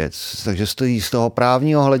jedna věc. Takže z toho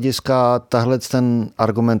právního hlediska tahle ten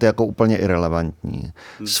argument je jako úplně irelevantní.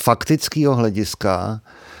 Z faktického hlediska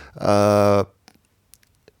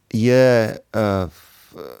je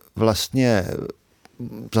vlastně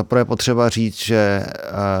zaprvé potřeba říct, že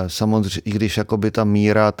samozřejmě, i když jakoby ta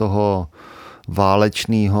míra toho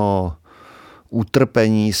válečného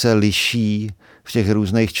utrpení se liší v těch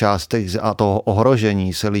různých částech a to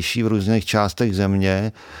ohrožení se liší v různých částech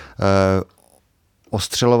země.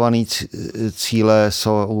 Ostřelované cíle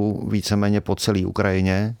jsou víceméně po celé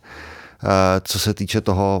Ukrajině. Co se týče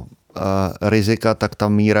toho rizika, tak ta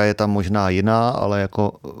míra je tam možná jiná, ale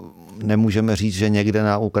jako nemůžeme říct, že někde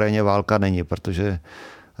na Ukrajině válka není, protože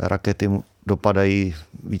rakety dopadají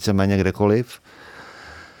víceméně kdekoliv.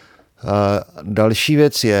 Další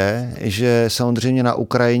věc je, že samozřejmě na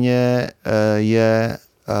Ukrajině je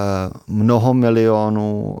mnoho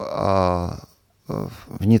milionů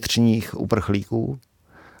vnitřních uprchlíků.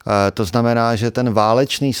 To znamená, že ten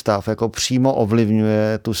válečný stav jako přímo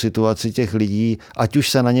ovlivňuje tu situaci těch lidí, ať už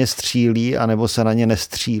se na ně střílí, anebo se na ně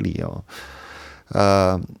nestřílí. Jo.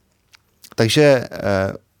 Takže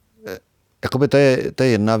jakoby to je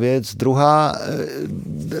jedna věc. Druhá,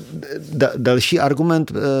 další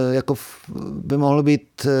argument jako by mohl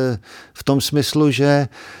být v tom smyslu, že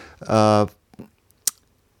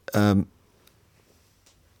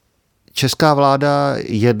česká vláda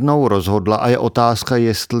jednou rozhodla a je otázka,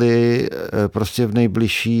 jestli prostě v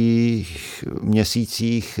nejbližších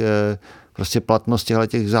měsících prostě platnost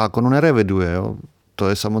těch zákonů nereviduje. Jo? To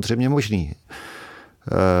je samozřejmě možný.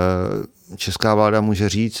 Česká vláda může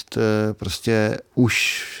říct, prostě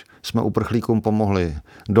už jsme uprchlíkům pomohli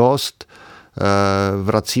dost,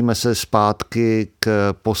 vracíme se zpátky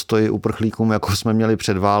k postoji uprchlíkům, jako jsme měli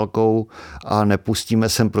před válkou a nepustíme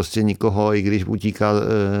sem prostě nikoho, i když utíká,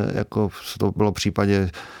 jako to bylo v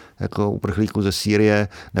případě jako uprchlíků ze Sýrie,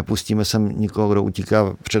 nepustíme sem nikoho, kdo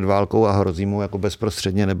utíká před válkou a hrozí mu jako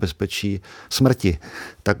bezprostředně nebezpečí smrti.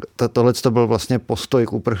 Tak tohle to byl vlastně postoj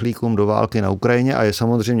k uprchlíkům do války na Ukrajině a je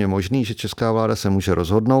samozřejmě možný, že česká vláda se může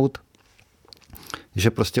rozhodnout,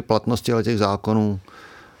 že prostě platnosti těch zákonů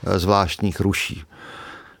zvláštních ruší.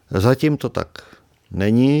 Zatím to tak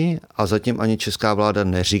není a zatím ani česká vláda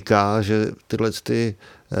neříká, že tyhle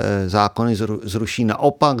zákony zruší.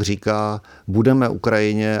 Naopak říká, budeme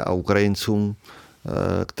Ukrajině a Ukrajincům,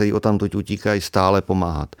 kteří odtamtud utíkají, stále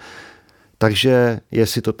pomáhat. Takže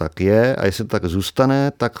jestli to tak je a jestli to tak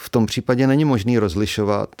zůstane, tak v tom případě není možný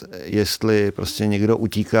rozlišovat, jestli prostě někdo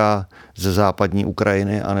utíká ze západní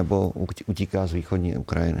Ukrajiny anebo utíká z východní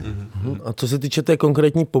Ukrajiny. A co se týče té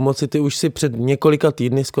konkrétní pomoci, ty už si před několika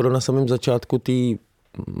týdny, skoro na samém začátku té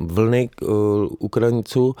vlny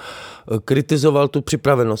Ukrajinců, kritizoval tu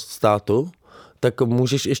připravenost státu. Tak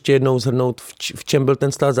můžeš ještě jednou shrnout, v čem byl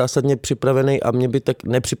ten stát zásadně připravený a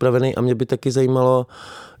nepřipravený a mě by taky zajímalo,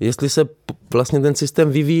 jestli se vlastně ten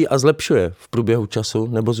systém vyvíjí a zlepšuje v průběhu času,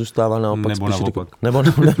 nebo zůstává naopak. Nebo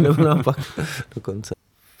naopak dokonce.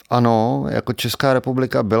 Ano, jako Česká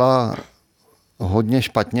republika byla hodně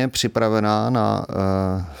špatně připravená na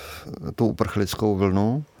tu uprchlickou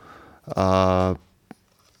vlnu.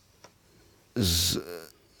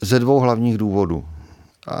 Ze dvou hlavních důvodů.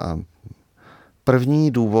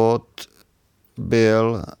 První důvod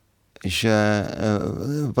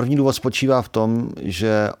spočívá v tom,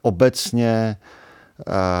 že obecně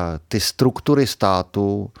ty struktury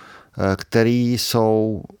státu, které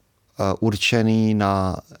jsou určený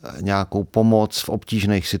na nějakou pomoc v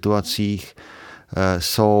obtížných situacích,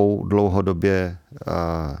 jsou dlouhodobě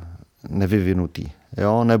nevyvinutý.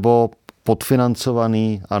 Jo? Nebo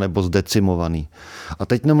podfinancovaný, anebo zdecimovaný. A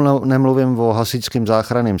teď nemluvím o hasičském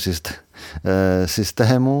záchranném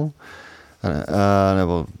systému,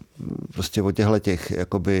 nebo prostě o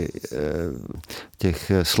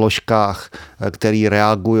těch složkách, které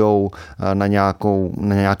reagují na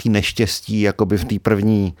nějaký neštěstí jakoby v té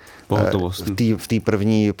první pohotovosti. V té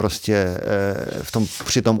první prostě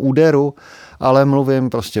při tom úderu, ale mluvím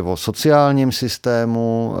prostě o sociálním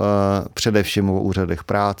systému, především o úřadech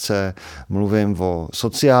práce, mluvím o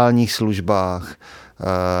sociálních službách,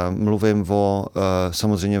 mluvím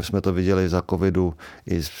samozřejmě jsme to viděli za covidu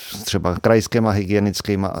i třeba krajskýma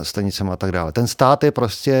hygienickýma stanicemi a tak dále. Ten stát je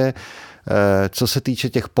prostě, co se týče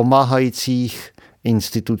těch pomáhajících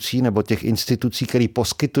institucí nebo těch institucí, které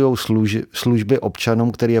poskytují služby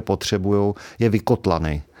občanům, který je potřebují, je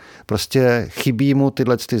vykotlaný. Prostě chybí mu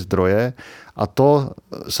tyhle zdroje a to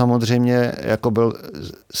samozřejmě jako byl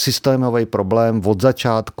systémový problém od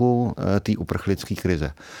začátku té uprchlické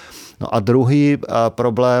krize. No a druhý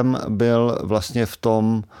problém byl vlastně v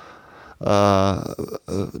tom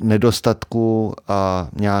nedostatku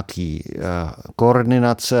nějaký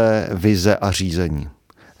koordinace, vize a řízení.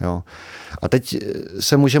 Jo. A teď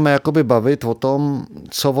se můžeme jakoby bavit o tom,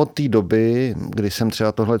 co od té doby, kdy jsem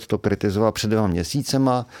třeba tohleto kritizoval před 2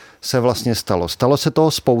 měsícema, se vlastně stalo. Stalo se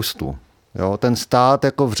toho spoustu. Jo. Ten stát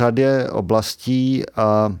jako v řadě oblastí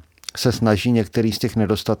se snaží některý z těch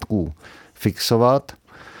nedostatků fixovat.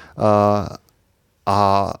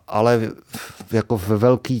 Ale jako ve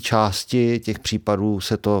velké části těch případů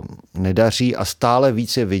se to nedaří a stále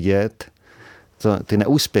víc je vidět, ty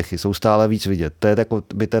neúspěchy jsou stále víc vidět. To je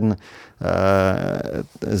by ten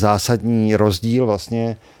zásadní rozdíl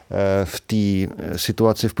vlastně v té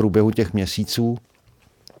situaci v průběhu těch měsíců,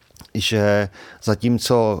 že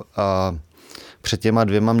zatímco před těma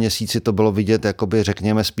 2 měsíci to bylo vidět, jakoby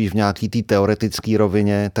řekněme spíš v nějaký té teoretické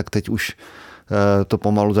rovině, tak teď už to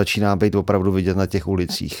pomalu začíná být opravdu vidět na těch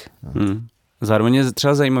ulicích. Zároveň je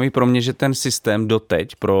třeba zajímavý pro mě, že ten systém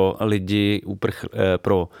doteď pro lidi,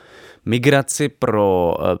 pro migraci,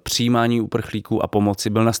 pro přijímání uprchlíků a pomoci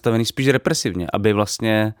byl nastavený spíš represivně, aby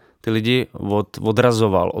vlastně ty lidi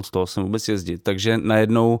odrazoval od toho sem vůbec jezdit. Takže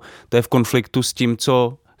najednou to je v konfliktu s tím,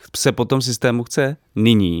 co se po tom systému chce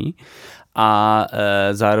nyní. A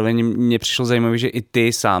zároveň mě přišlo zajímavé, že i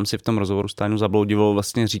ty sám si v tom rozhovoru s Táňou Zabloudivou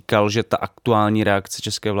vlastně říkal, že ta aktuální reakce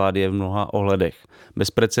české vlády je v mnoha ohledech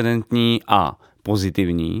bezprecedentní a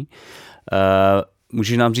pozitivní.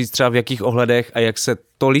 Můžeš nám říct třeba v jakých ohledech a jak se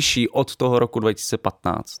to liší od toho roku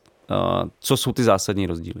 2015? Co jsou ty zásadní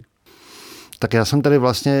rozdíly? Tak já jsem tady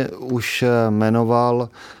vlastně už jmenoval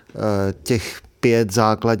těch 5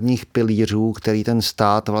 základních pilířů, který ten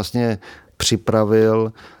stát vlastně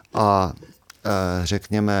připravil a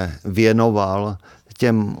řekněme věnoval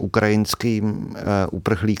těm ukrajinským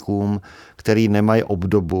uprchlíkům, který nemají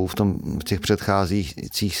obdobu v těch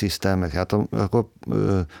předcházících systémech. Já to jako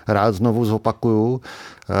rád znovu zopakuju.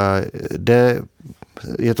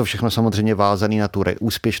 Je to všechno samozřejmě vázané na tu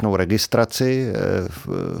úspěšnou registraci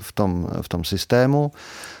v tom systému,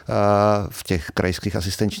 v těch krajských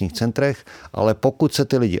asistenčních centrech, ale pokud se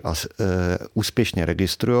ty lidi úspěšně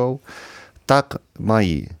registrujou, tak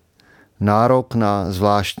mají nárok na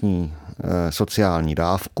zvláštní sociální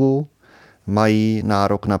dávku, mají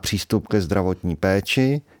nárok na přístup ke zdravotní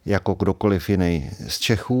péči, jako kdokoliv jiný z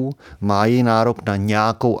Čechů, mají nárok na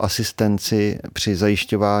nějakou asistenci při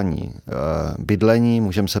zajišťování bydlení.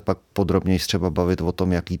 Můžeme se pak podrobněji třeba bavit o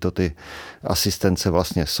tom, jaký to ty asistence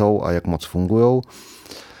vlastně jsou a jak moc fungujou.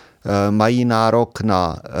 Mají nárok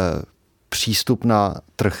na přístup na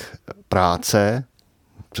trh práce,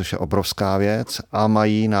 což je obrovská věc, a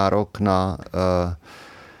mají nárok na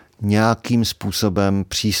nějakým způsobem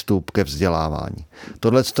přístup ke vzdělávání.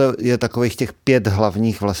 Tohle je takových těch 5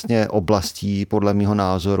 hlavních vlastně oblastí, podle mého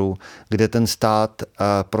názoru, kde ten stát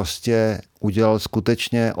prostě udělal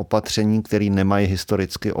skutečně opatření, které nemají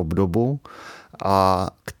historicky obdobu a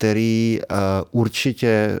který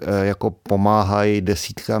určitě jako pomáhají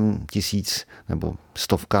desítkám tisíc nebo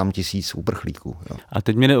stovkám tisíc uprchlíků. Jo. A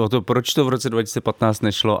teď mi jde o to, proč to v roce 2015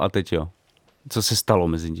 nešlo a teď jo? Co se stalo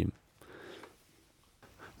mezi tím?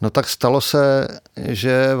 No tak stalo se,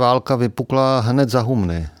 že válka vypukla hned za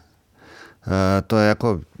humny. To je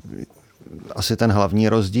jako asi ten hlavní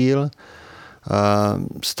rozdíl.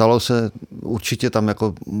 Stalo se, určitě tam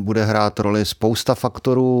jako bude hrát roli spousta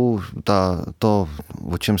faktorů, to,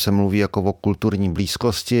 o čem se mluví jako o kulturní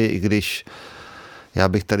blízkosti, i když já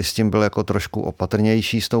bych tady s tím byl jako trošku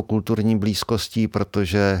opatrnější s tou kulturní blízkostí,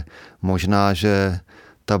 protože možná, že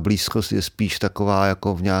ta blízkost je spíš taková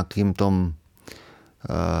jako v nějakým tom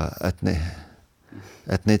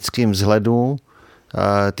etnickým vzhledu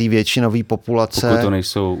té většinové populace. Pokud to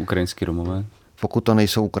nejsou ukrajinský Romové? Pokud to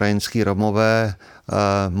nejsou ukrajinský Romové,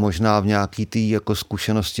 možná v nějaký té jako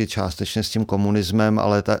zkušenosti částečně s tím komunismem,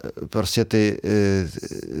 ale prostě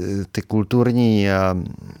ty kulturní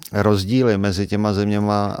rozdíly mezi těma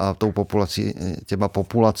zeměma a tou populací, těma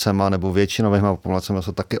populacema nebo většinovými populacemi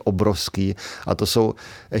jsou taky obrovský a to jsou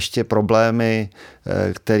ještě problémy,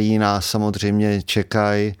 které nás samozřejmě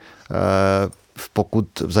čekají, pokud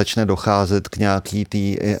začne docházet k nějaký té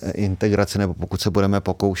integraci nebo pokud se budeme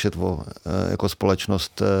pokoušet jako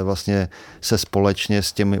společnost vlastně se společně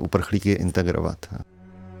s těmi uprchlíky integrovat.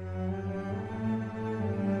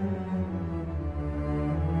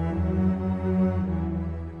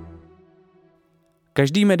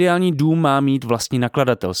 Každý mediální dům má mít vlastní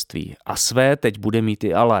nakladatelství a své teď bude mít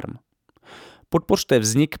i Alarm. Podpořte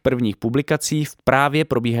vznik prvních publikací v právě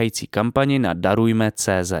probíhající kampani na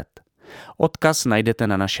darujme.cz. Odkaz najdete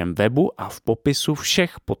na našem webu a v popisu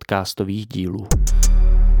všech podcastových dílů.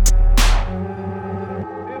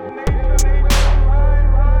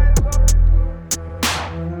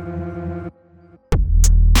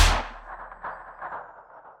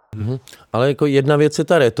 Ale jako jedna věc je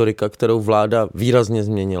ta retorika, kterou vláda výrazně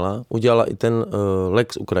změnila. Udělala i ten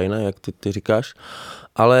Lex Ukrajina, jak ty říkáš.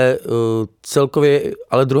 Ale celkově,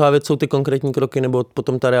 ale druhá věc jsou ty konkrétní kroky nebo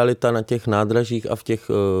potom ta realita na těch nádražích a v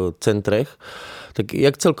těch centrech. Tak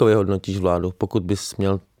jak celkově hodnotíš vládu, pokud bys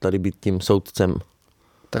měl tady být tím soudcem?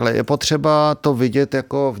 Takhle je potřeba to vidět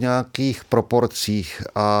jako v nějakých proporcích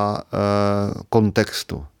a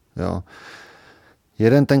kontextu. Jo.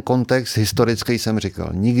 Jeden ten kontext historický jsem říkal.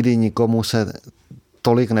 Nikdy nikomu se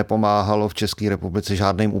tolik nepomáhalo v České republice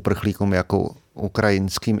žádným uprchlíkům jako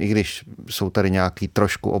ukrajinským, i když jsou tady nějaký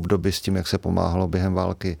trošku obdoby s tím, jak se pomáhalo během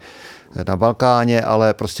války na Balkáně,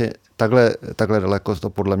 ale prostě takhle daleko to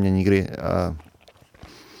podle mě nikdy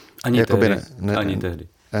ani tehdy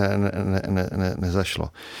nezašlo.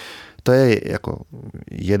 To je jako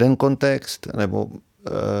jeden kontext nebo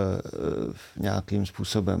nějakým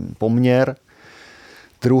způsobem poměr.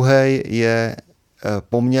 Druhý je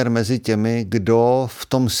poměr mezi těmi, kdo v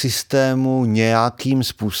tom systému nějakým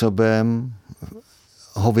způsobem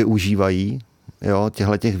ho využívají,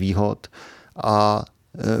 těch výhod, a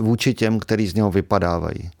vůči těm, který z něho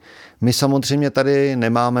vypadávají. My samozřejmě tady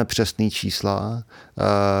nemáme přesný čísla,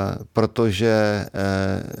 protože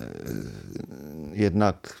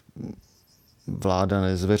jednak vláda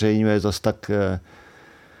nezveřejňuje zas tak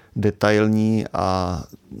detailní a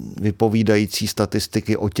vypovídající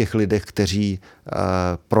statistiky o těch lidech, kteří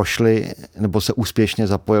prošli nebo se úspěšně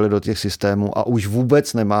zapojili do těch systémů, a už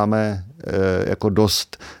vůbec nemáme jako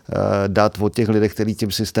dost dat o těch lidech, kteří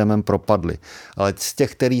tím systémem propadli. Ale z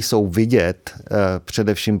těch, kteří jsou vidět,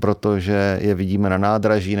 především proto, že je vidíme na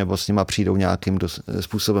nádraží nebo s nima přijdou nějakým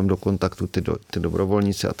způsobem do kontaktu ty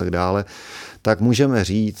dobrovolníci a tak dále, tak můžeme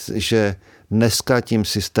říct, že dneska tím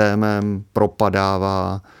systémem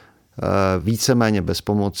propadává víceméně bez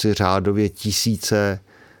pomoci řádově tisíce,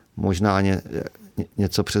 možná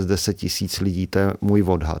něco přes 10 000 lidí, to je můj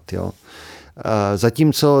odhad. Jo.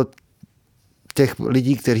 Zatímco těch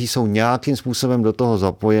lidí, kteří jsou nějakým způsobem do toho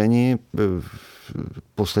zapojeni,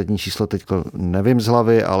 poslední číslo teď nevím z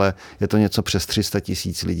hlavy, ale je to něco přes 300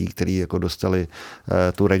 000 lidí, kteří jako dostali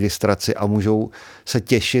tu registraci a můžou se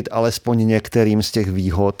těšit alespoň některým z těch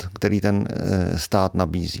výhod, který ten stát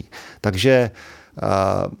nabízí. Takže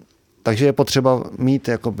je potřeba mít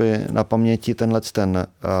jakoby na paměti tenhle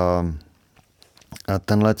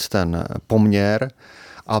ten poměr,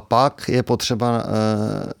 a pak je potřeba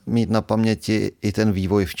mít na paměti i ten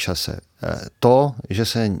vývoj v čase. To, že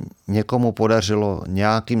se někomu podařilo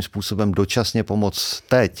nějakým způsobem dočasně pomoct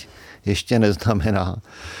teď, ještě neznamená,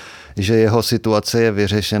 že jeho situace je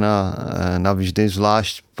vyřešena navždy,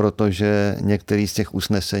 zvlášť protože některý z těch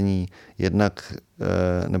usnesení jednak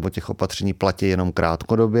nebo těch opatření platí jenom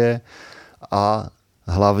krátkodobě, a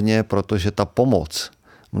hlavně protože ta pomoc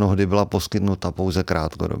mnohdy byla poskytnuta pouze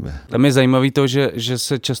krátkodobě. Tam je zajímavý to, že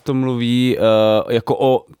se často mluví jako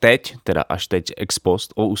o teď, teda až teď ex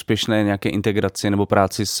post, o úspěšné nějaké integraci nebo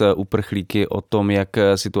práci s uprchlíky, o tom, jak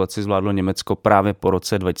situaci zvládlo Německo právě po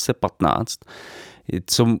roce 2015.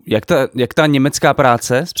 Jak ta německá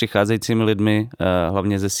práce s přicházejícími lidmi,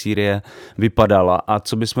 hlavně ze Sýrie, vypadala a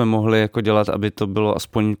co bychom mohli jako dělat, aby to bylo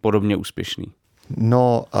aspoň podobně úspěšný?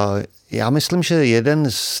 No, já myslím, že jeden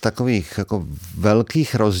z takových jako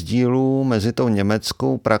velkých rozdílů mezi tou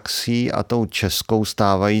německou praxí a tou českou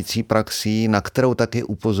stávající praxí, na kterou taky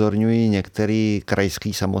upozorňují některé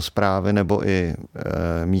krajské samosprávy nebo i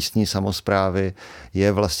místní samosprávy,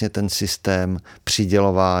 je vlastně ten systém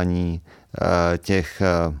přidělování těch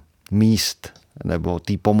míst nebo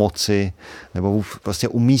té pomoci nebo vlastně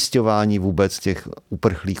umísťování vůbec těch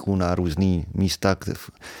uprchlíků na různý místa,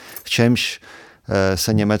 v čemž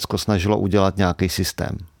se Německo snažilo udělat nějaký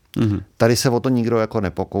systém. Mm-hmm. Tady se o to nikdo jako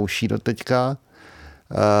nepokouší do teďka.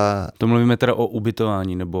 To mluvíme teda o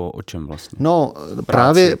ubytování nebo o čem vlastně? No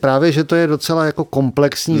právě, že to je docela jako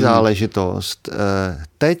komplexní záležitost.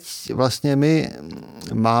 Teď vlastně my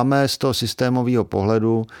máme z toho systémového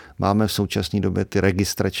pohledu, máme v současné době ty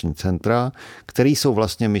registrační centra, které jsou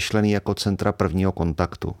vlastně myšlený jako centra prvního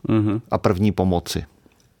kontaktu a první pomoci.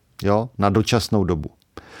 Jo? Na dočasnou dobu.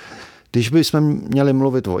 Když bychom měli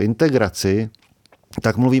mluvit o integraci,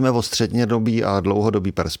 tak mluvíme o střednědobý a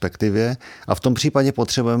dlouhodobý perspektivě a v tom případě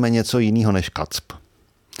potřebujeme něco jiného než KACP.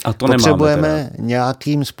 A to potřebujeme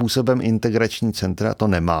nějakým způsobem integrační centra, to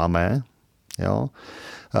nemáme, jo?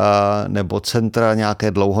 Nebo centra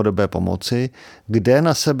nějaké dlouhodobé pomoci, kde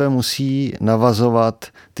na sebe musí navazovat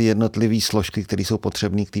ty jednotlivé složky, které jsou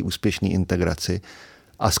potřebné k té úspěšné integraci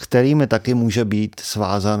a s kterými taky může být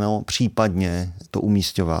svázáno případně to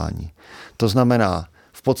umísťování. To znamená,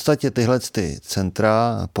 v podstatě tyhle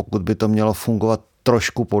centra, pokud by to mělo fungovat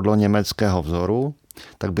trošku podle německého vzoru,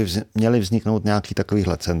 tak by měly vzniknout nějaký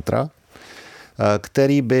takovýhle centra,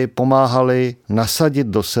 který by pomáhali nasadit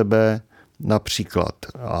do sebe například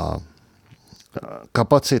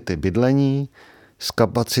kapacity bydlení s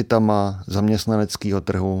kapacitama zaměstnaneckého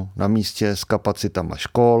trhu na místě, s kapacitama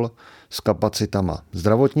škol, s kapacitama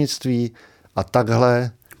zdravotnictví a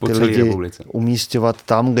takhle ty lidi umísťovat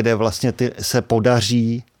tam, kde vlastně se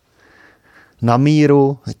podaří na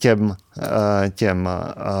míru těm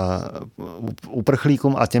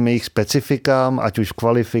uprchlíkům a těm jejich specifikám, ať už v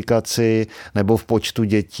kvalifikaci, nebo v počtu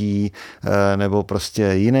dětí, nebo prostě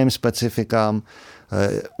jiným specifikám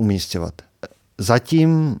umísťovat.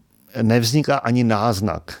 Zatím nevzniká ani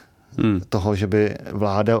náznak toho, že by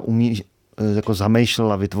vláda jako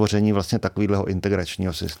zamýšlela vytvoření vlastně takového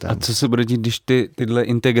integračního systému. A co se bude dít, když tyhle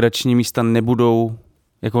integrační místa nebudou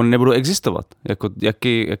existovat?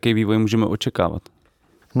 Jaký vývoj můžeme očekávat?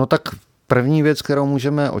 No tak první věc, kterou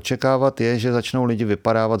můžeme očekávat, je, že začnou lidi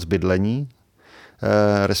vypadávat z bydlení,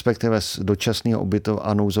 respektive z dočasného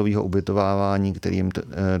a nouzového ubytovávání, který jim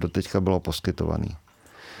doteďka bylo poskytované.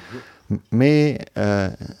 My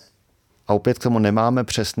a opět k tomu nemáme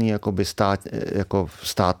přesný jako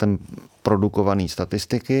státem produkované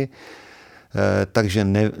statistiky, takže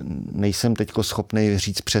nejsem teď schopný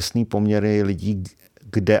říct přesný poměry lidí,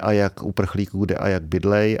 kde a jak uprchlíků, kde a jak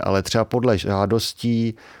bydlej, ale třeba podle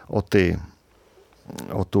žádostí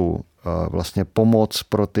o tu vlastně pomoc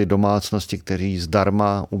pro ty domácnosti, kteří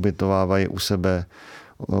zdarma ubytovávají u sebe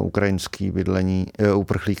ukrajinský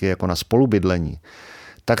uprchlíky jako na spolubydlení,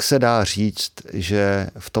 tak se dá říct, že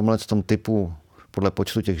v tomhletom typu, podle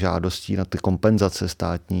počtu těch žádostí na ty kompenzace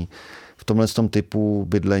státní, v tomhletom typu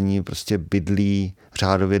bydlení prostě bydlí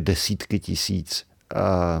řádově desítky tisíc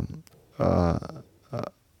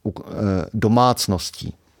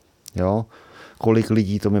domácností. Jo? Kolik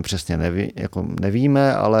lidí, to my přesně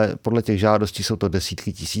nevíme, ale podle těch žádostí jsou to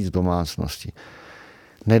desítky tisíc domácností.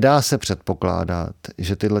 Nedá se předpokládat,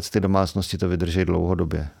 že tyhle domácnosti to vydrží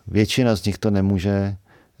dlouhodobě. Většina z nich to nemůže,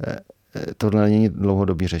 tohle není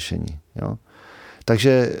dlouhodobý řešení. Jo?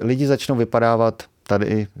 Takže lidi začnou vypadávat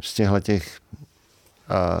tady z těch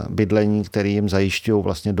bydlení, které jim zajišťují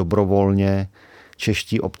vlastně dobrovolně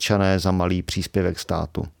čeští občané za malý příspěvek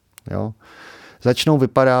státu. Jo? Začnou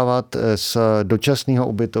vypadávat z dočasného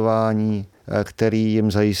ubytování, který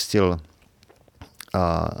jim zajistil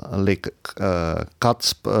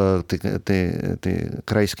KACP, ty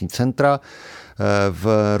krajský centra,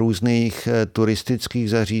 v různých turistických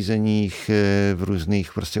zařízeních, v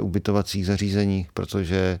různých prostě ubytovacích zařízeních,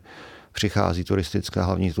 protože přichází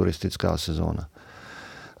hlavní turistická sezóna.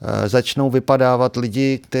 Začnou vypadávat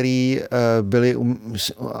lidi, kteří byli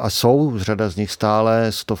a jsou, řada z nich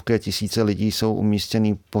stále, stovky a tisíce lidí jsou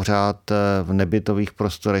umístěný pořád v nebytových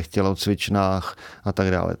prostorech, tělocvičnách a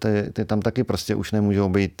tak dále. Ty tam taky prostě už nemůžou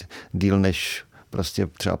být díl než prostě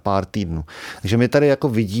třeba pár týdnů. Takže my tady jako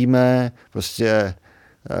vidíme prostě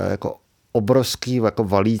jako obrovský, jako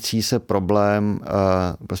valící se problém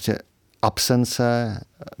prostě absence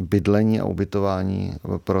bydlení a ubytování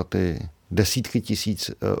pro ty desítky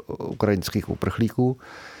tisíc ukrajinských uprchlíků,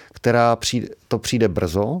 to přijde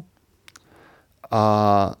brzo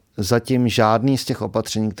a zatím žádný z těch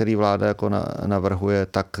opatření, které vláda jako navrhuje,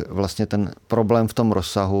 tak vlastně ten problém v tom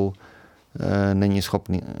rozsahu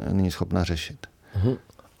není schopna řešit.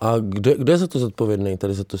 A kdo je za to zodpovědný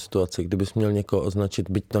tady za tu situaci? Kdybys měl někoho označit,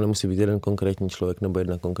 byť to nemusí být jeden konkrétní člověk nebo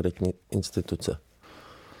jedna konkrétní instituce?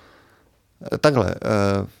 Takhle,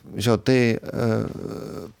 že ty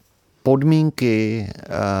podmínky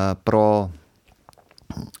pro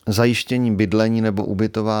zajištění bydlení nebo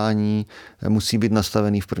ubytování musí být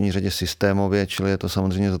nastavený v první řadě systémově, čili je to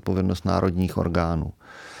samozřejmě zodpovědnost národních orgánů.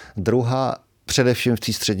 Druhá, především v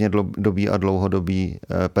té střednědobé a dlouhodobé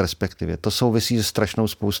perspektivě. To souvisí se strašnou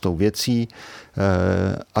spoustou věcí,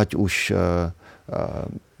 ať už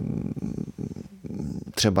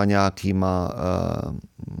třeba nějakýma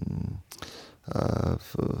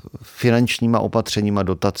finančníma opatřeníma,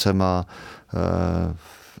 dotacema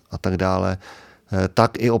a tak dále,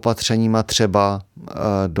 tak i opatřeníma třeba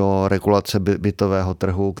do regulace bytového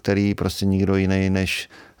trhu, který prostě nikdo jiný než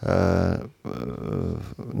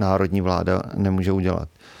národní vláda nemůže udělat.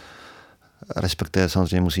 Respektive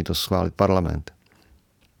samozřejmě musí to schválit parlament.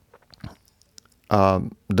 A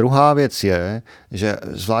druhá věc je, že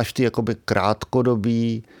zvlášť ty jakoby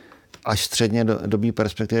krátkodobý až středně dobý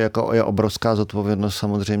perspektivy jako je obrovská zodpovědnost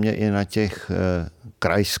samozřejmě i na těch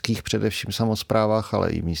krajských především samosprávách, ale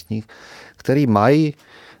i místních, který mají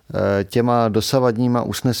těma dosavadníma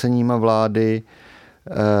usneseníma vlády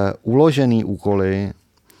uložený úkoly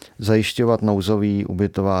zajišťovat nouzový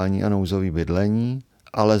ubytování a nouzový bydlení,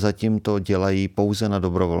 ale zatím to dělají pouze na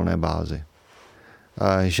dobrovolné bázi.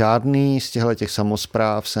 Žádný z těch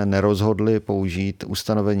samospráv se nerozhodli použít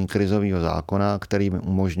ustanovení krizového zákona, který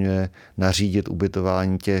umožňuje nařídit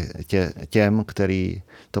ubytování těm, kteří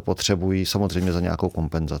to potřebují, samozřejmě za nějakou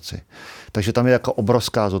kompenzaci. Takže tam je jako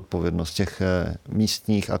obrovská zodpovědnost těch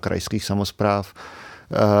místních a krajských samospráv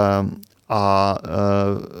a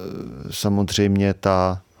samozřejmě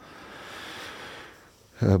ta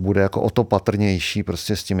bude jako o to patrnější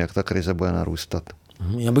prostě s tím, jak ta krize bude narůstat.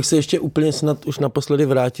 Já bych se ještě úplně snad už naposledy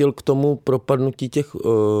vrátil k tomu propadnutí těch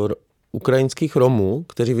ukrajinských Romů,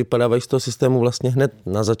 kteří vypadávají z toho systému vlastně hned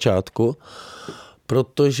na začátku,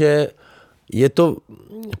 protože je to,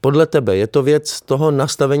 podle tebe, je to věc toho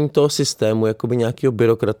nastavení toho systému, jakoby nějakého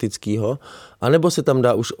byrokratického, anebo se tam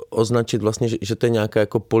dá už označit vlastně, že to je nějaká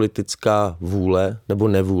jako politická vůle nebo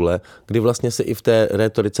nevůle, kdy vlastně se i v té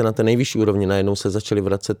rétorice na té nejvyšší úrovni najednou se začaly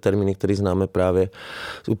vracet termíny, které známe právě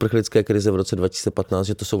z uprchlické krize v roce 2015,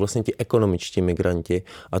 že to jsou vlastně ti ekonomičtí migranti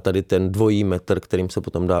a tady ten dvojí metr, kterým se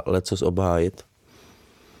potom dá lecos obhájit?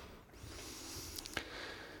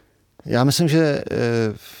 Já myslím, že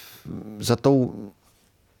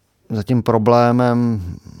za tím problémem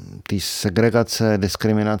té segregace,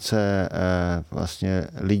 diskriminace vlastně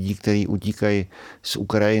lidí, kteří utíkají z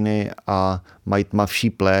Ukrajiny a mají tmavší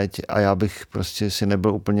pleť a já bych prostě si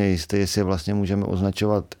nebyl úplně jistý, jestli vlastně můžeme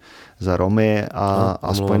označovat za Romy a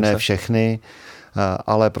aspoň ne všechny,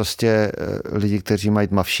 ale prostě lidi, kteří mají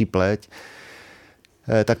tmavší pleť,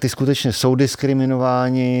 tak ty skutečně jsou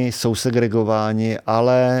diskriminováni, jsou segregováni,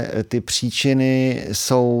 ale ty příčiny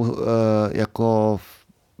jsou jako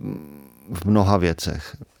v mnoha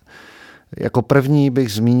věcech. Jako první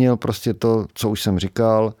bych zmínil prostě to, co už jsem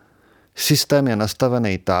říkal. Systém je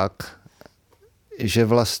nastavený tak, že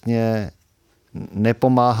vlastně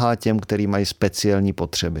nepomáhá těm, kteří mají speciální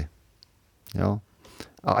potřeby. Jo?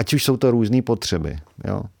 A ať už jsou to různé potřeby.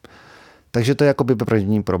 Jo? Takže to je jakoby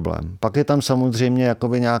první problém. Pak je tam samozřejmě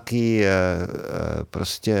jakoby nějaký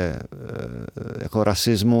prostě jako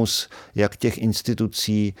rasismus, jak těch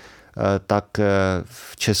institucí, tak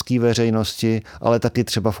v české veřejnosti, ale taky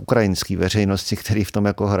třeba v ukrajinské veřejnosti, který v tom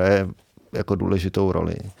jako hraje jako důležitou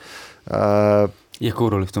roli. Jakou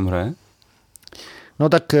roli v tom hraje? No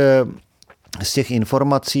tak z těch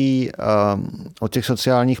informací od těch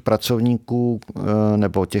sociálních pracovníků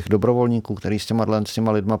nebo těch dobrovolníků, kteří s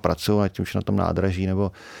těma lidma pracují, ať už na tom nádraží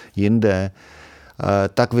nebo jinde,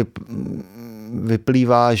 tak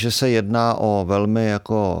vyplývá, že se jedná o velmi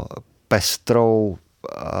jako pestrou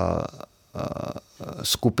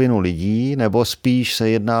skupinu lidí, nebo spíš se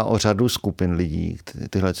jedná o řadu skupin lidí,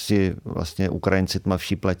 tyhle vlastně Ukrajinci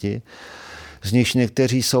tmavší pleti. Z nich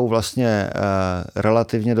někteří jsou vlastně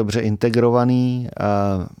relativně dobře integrovaní,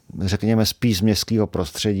 řekněme spíš z městského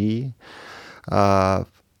prostředí,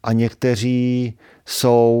 a někteří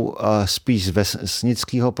jsou spíš z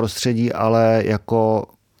vesnického prostředí, ale jako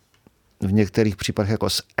v některých případech jako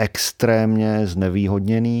extrémně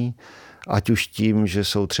znevýhodněný, ať už tím, že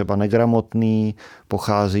jsou třeba negramotní,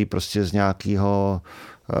 pochází prostě z nějakého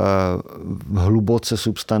hluboce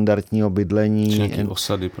substandardního bydlení. Nějaký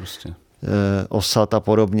osady prostě. Osad a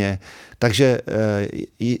podobně. Takže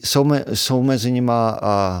jsou mezi nima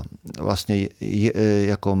vlastně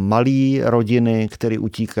jako malí rodiny, které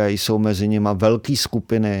utíkají, jsou mezi nima velké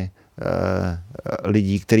skupiny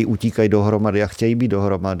lidí, kteří utíkají dohromady a chtějí být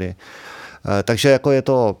dohromady. Takže jako je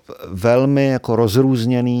to velmi jako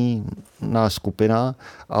rozrůzněná skupina,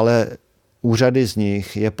 ale u řady z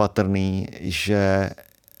nich je patrný, že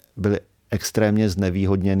byli extrémně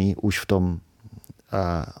znevýhodnění už v tom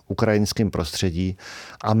ukrajinském prostředí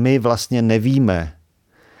a my vlastně nevíme,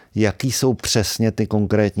 jaký jsou přesně ty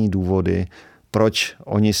konkrétní důvody, proč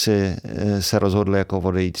oni se rozhodli jako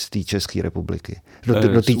odejít z té České republiky.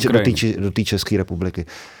 Do té České republiky.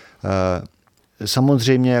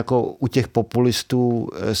 Samozřejmě jako u těch populistů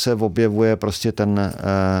se objevuje prostě ten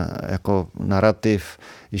jako narrativ,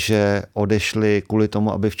 že odešli kvůli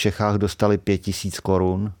tomu, aby v Čechách dostali 5 000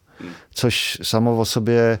 korun, což samo o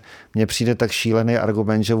sobě mně přijde tak šílený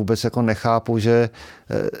argument, že vůbec jako nechápu, že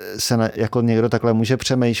se jako někdo takhle může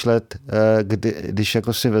přemýšlet, když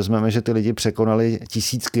jako si vezmeme, že ty lidi překonali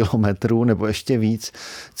 1000 kilometrů nebo ještě víc,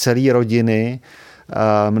 celý rodiny,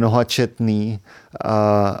 mnohačetný,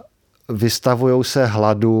 vystavujou se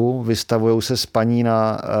hladu, vystavujou se spaní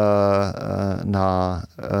na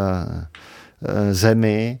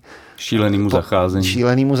zemi,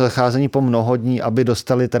 šílenému zacházení po mnoho dní, aby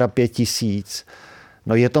dostali teda 5 000.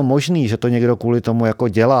 No je to možný, že to někdo kvůli tomu jako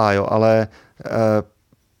dělá, jo, ale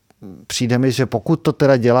přijde mi, že pokud to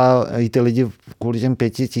teda dělá i ty lidi kvůli těm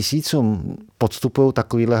 5 000 podstupují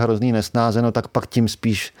takovýhle hrozný nesnáze, no tak pak tím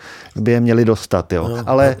spíš by je měli dostat. Jo. No,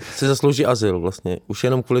 ale si zaslouží azyl vlastně. Už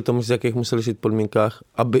jenom kvůli tomu, z jakých museli žít podmínkách,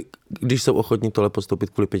 aby, když jsou ochotní tohle podstoupit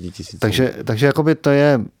kvůli 5 000. Takže jakoby to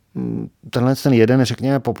je tenhle ten jeden,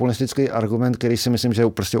 řekněme, populistický argument, který si myslím, že je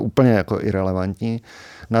prostě úplně jako irelevantní.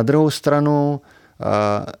 Na druhou stranu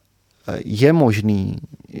je možný,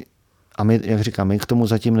 a my, jak říkám, my k tomu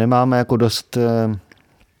zatím nemáme jako dost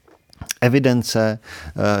evidence,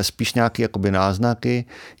 spíš nějaké jakoby náznaky.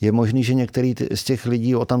 Je možný, že některý z těch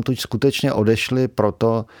lidí odtamtud skutečně odešli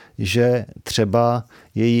proto, že třeba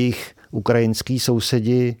jejich ukrajinský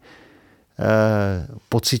sousedi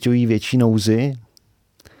pociťují větší nouzi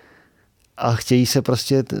a chtějí se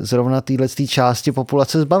prostě zrovna této části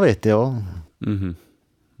populace zbavit, jo?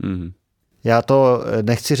 Mm-hmm. Já to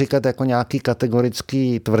nechci říkat jako nějaký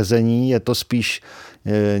kategorický tvrzení, je to spíš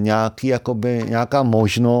nějaká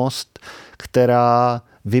možnost, která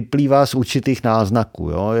vyplývá z určitých náznaků.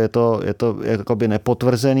 Jo? Je to jakoby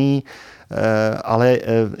nepotvrzený, ale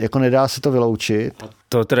jako nedá se to vyloučit.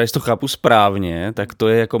 To teda, jestli to chápu správně, tak to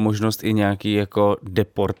je jako možnost i nějaký jako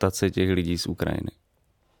deportace těch lidí z Ukrajiny.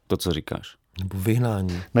 To, co říkáš. Nebo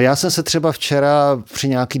vyhnání. No já jsem se třeba včera při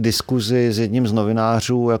nějaký diskuzi s jedním z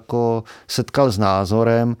novinářů jako setkal s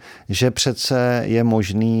názorem, že přece je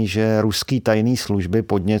možný, že ruský tajný služby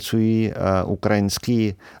podněcují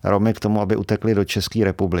ukrajinský Romy k tomu, aby utekli do České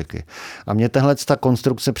republiky. A mně ta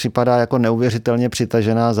konstrukce připadá jako neuvěřitelně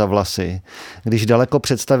přitažená za vlasy, když daleko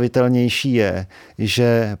představitelnější je,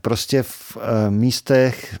 že prostě v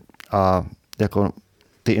místech a jako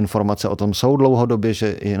ty informace o tom jsou dlouhodobě,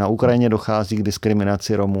 že i na Ukrajině dochází k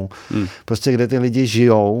diskriminaci Romů. Prostě kde ty lidi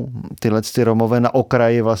žijou, tyhle ty Romové na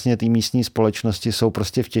okraji vlastně té místní společnosti jsou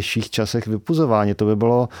prostě v těžších časech vypuzováni. To by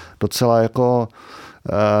bylo docela jako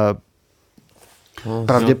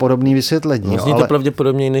pravděpodobný vysvětlení. Vlastně to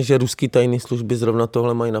pravděpodobněji, než že ruský tajný služby zrovna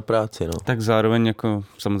tohle mají na práci. No. Tak zároveň jako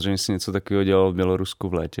samozřejmě si něco takového dělal v Bělorusku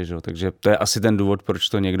v létě, že? Takže to je asi ten důvod, proč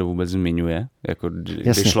to někdo vůbec zmiňuje, jako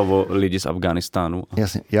když šlo o lidi z Afghánistánu.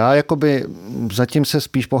 Jasně. Já jakoby zatím se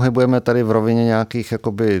spíš pohybujeme tady v rovině nějakých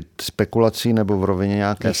jakoby spekulací nebo v rovině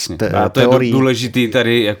nějakých teorií. Je důležitý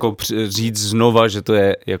tady jako říct znova, že to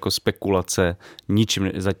je jako spekulace,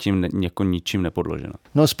 zatím jako ničím nepodloženo.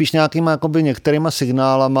 No spíš nějakýma jakoby některýma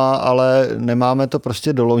signálama, ale nemáme to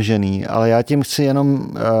prostě doložený. Ale já tím chci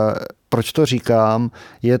jenom, proč to říkám,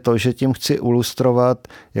 je to, že tím chci ilustrovat,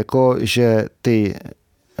 jako že ty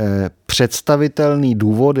představitelné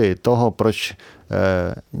důvody toho, proč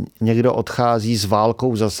někdo odchází z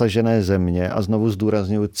válkou zasažené země, a znovu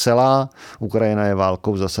zdůrazňuji, celá Ukrajina je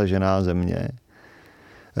válkou zasažená země,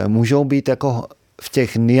 můžou být jako v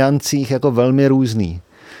těch niancích jako velmi různý.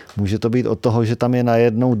 Může to být od toho, že tam je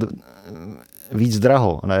najednou víc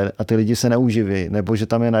draho a ty lidi se neuživí, nebo že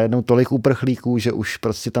tam je najednou tolik uprchlíků, že už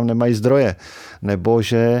prostě tam nemají zdroje, nebo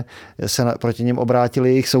že se proti nim obrátili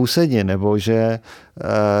jejich sousedi, nebo že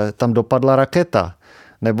tam dopadla raketa,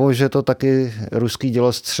 nebo že to taky ruský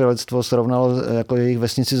dělostřelectvo srovnalo jako jejich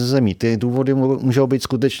vesnici ze zemí. Ty důvody můžou být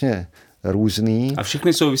skutečně různý. A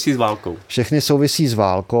všechny souvisí s válkou. Všechny souvisí s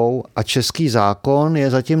válkou a český zákon je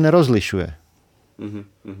zatím nerozlišuje.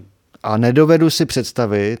 A nedovedu si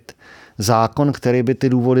představit zákon, který by ty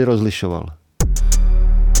důvody rozlišoval.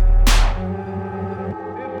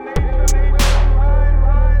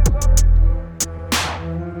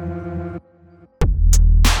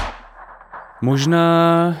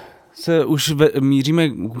 Možná se už míříme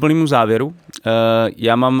k úplnému závěru.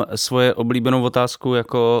 Já mám svoje oblíbenou otázku,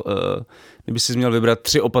 jako kdyby si měl vybrat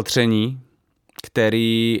 3 opatření,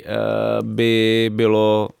 které by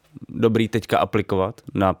bylo dobrý teďka aplikovat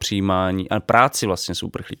na přijímání a práci vlastně s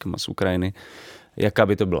uprchlíkama z Ukrajiny. Jaká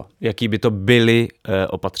by to byla? Jaký by to byly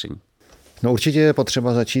opatření? No určitě je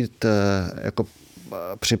potřeba začít jako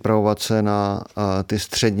připravovat se na ty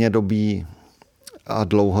střednědobí a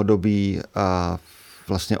dlouhodobí a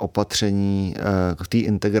vlastně opatření k té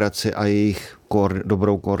integraci a jejich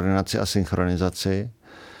dobrou koordinaci a synchronizaci.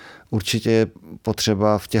 Určitě je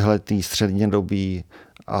potřeba v těchto střednědobí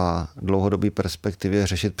a dlouhodobý perspektivě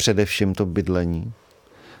řešit především to bydlení.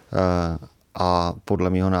 A podle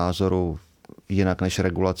mého názoru jinak než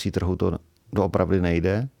regulací trhu to doopravdy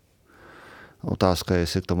nejde. Otázka je,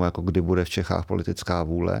 jestli k tomu jako kdy bude v Čechách politická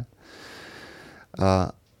vůle.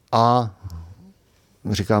 A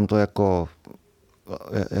říkám to jako,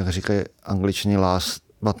 jak říkají Angličani, last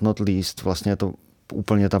but not least, vlastně je to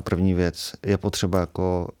úplně ta první věc. Je potřeba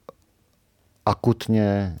jako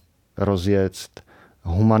akutně rozjet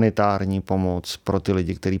humanitární pomoc pro ty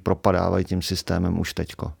lidi, kteří propadávají tím systémem už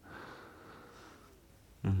teďko.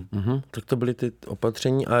 Tak to byly ty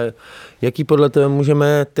opatření. A jaký podle tebe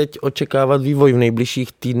můžeme teď očekávat vývoj v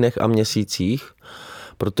nejbližších týdnech a měsících?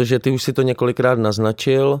 Protože ty už si to několikrát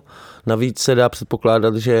naznačil. Navíc se dá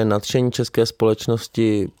předpokládat, že nadšení české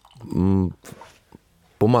společnosti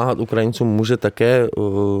pomáhat Ukrajincům může také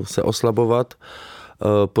se oslabovat.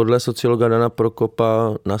 Podle sociologa Dana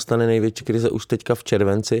Prokopa nastane největší krize už teďka v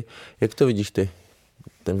červenci. Jak to vidíš ty,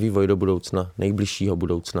 ten vývoj do budoucna, nejbližšího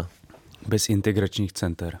budoucna? Bez integračních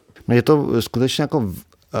center. No je to skutečně jako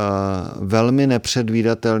velmi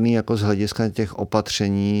nepředvídatelný jako z hlediska těch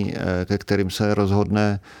opatření, ke kterým se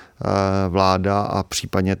rozhodne vláda a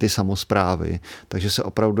případně ty samosprávy. Takže se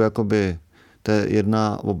opravdu jakoby, to je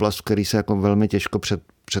jedna oblast, v které se jako velmi těžko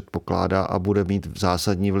předpokládá a bude mít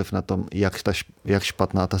zásadní vliv na tom, jak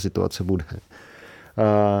špatná ta situace bude.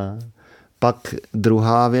 Pak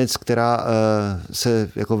druhá věc, která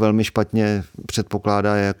se jako velmi špatně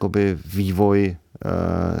předpokládá, je jakoby vývoj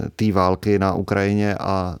té války na Ukrajině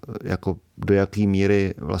a jako do jaké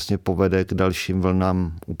míry vlastně povede k dalším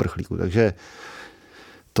vlnám uprchlíků. Takže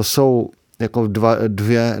to jsou jako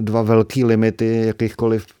dva velký limity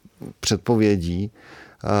jakýchkoliv předpovědí.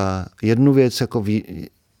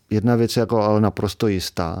 Jedna věc je jako ale naprosto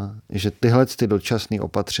jistá, že tyhle ty dočasné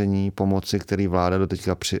opatření pomoci, které vláda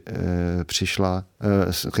doteďka přišla,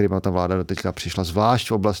 s kterými ta vláda doteďka přišla, zvlášť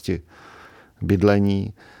v oblasti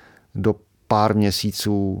bydlení, do pár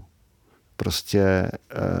měsíců prostě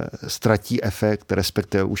ztratí efekt,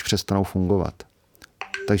 respektive už přestanou fungovat.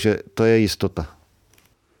 Takže to je jistota.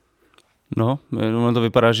 No, to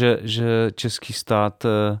vypadá, že český stát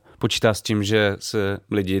počítá s tím, že se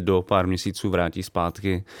lidi do pár měsíců vrátí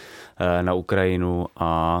zpátky na Ukrajinu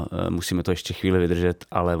a musíme to ještě chvíli vydržet,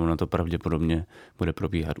 ale ono to pravděpodobně bude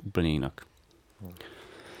probíhat úplně jinak.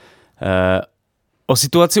 O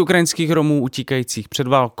situaci ukrajinských Romů utíkajících před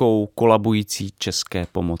válkou, kolabující české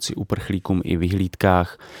pomoci uprchlíkům i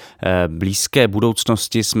vyhlídkách blízké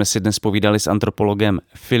budoucnosti jsme si dnes povídali s antropologem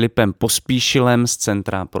Filipem Pospíšilem z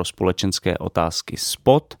Centra pro společenské otázky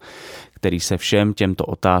SPOT, který se všem těmto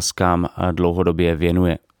otázkám dlouhodobě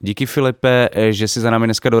věnuje. Díky, Filipe, že jsi za námi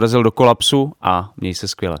dneska dorazil do Kolapsu a měj se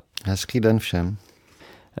skvěle. Hezký den všem.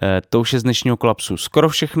 To už je z dnešního Kolapsu skoro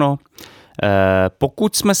všechno.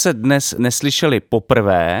 Pokud jsme se dnes neslyšeli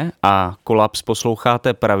poprvé a Kolaps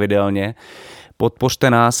posloucháte pravidelně, podpořte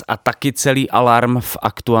nás a taky celý Alarm v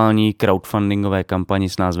aktuální crowdfundingové kampani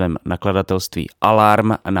s názvem Nakladatelství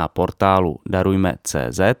Alarm na portálu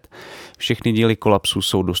darujme.cz. Všechny díly Kolapsu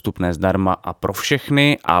jsou dostupné zdarma a pro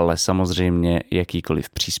všechny, ale samozřejmě jakýkoliv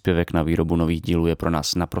příspěvek na výrobu nových dílů je pro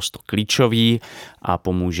nás naprosto klíčový a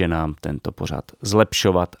pomůže nám tento pořad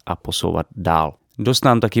zlepšovat a posouvat dál. Dost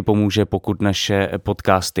nám taky pomůže, pokud naše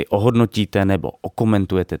podcasty ohodnotíte nebo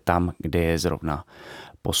okomentujete tam, kde je zrovna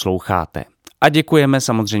posloucháte. A děkujeme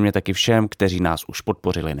samozřejmě taky všem, kteří nás už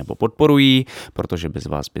podpořili nebo podporují, protože bez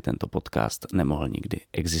vás by tento podcast nemohl nikdy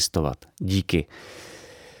existovat. Díky.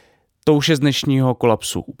 To už je z dnešního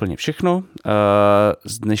Kolapsu úplně všechno.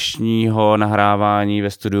 Z dnešního nahrávání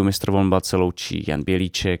ve studiu Mr. Volba se loučí Jan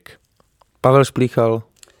Bělíček. Pavel Šplíchal.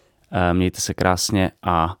 Mějte se krásně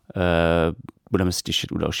a budeme se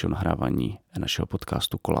těšit u dalšího nahrávání našeho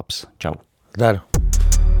podcastu Kolaps. Čau. Zdar.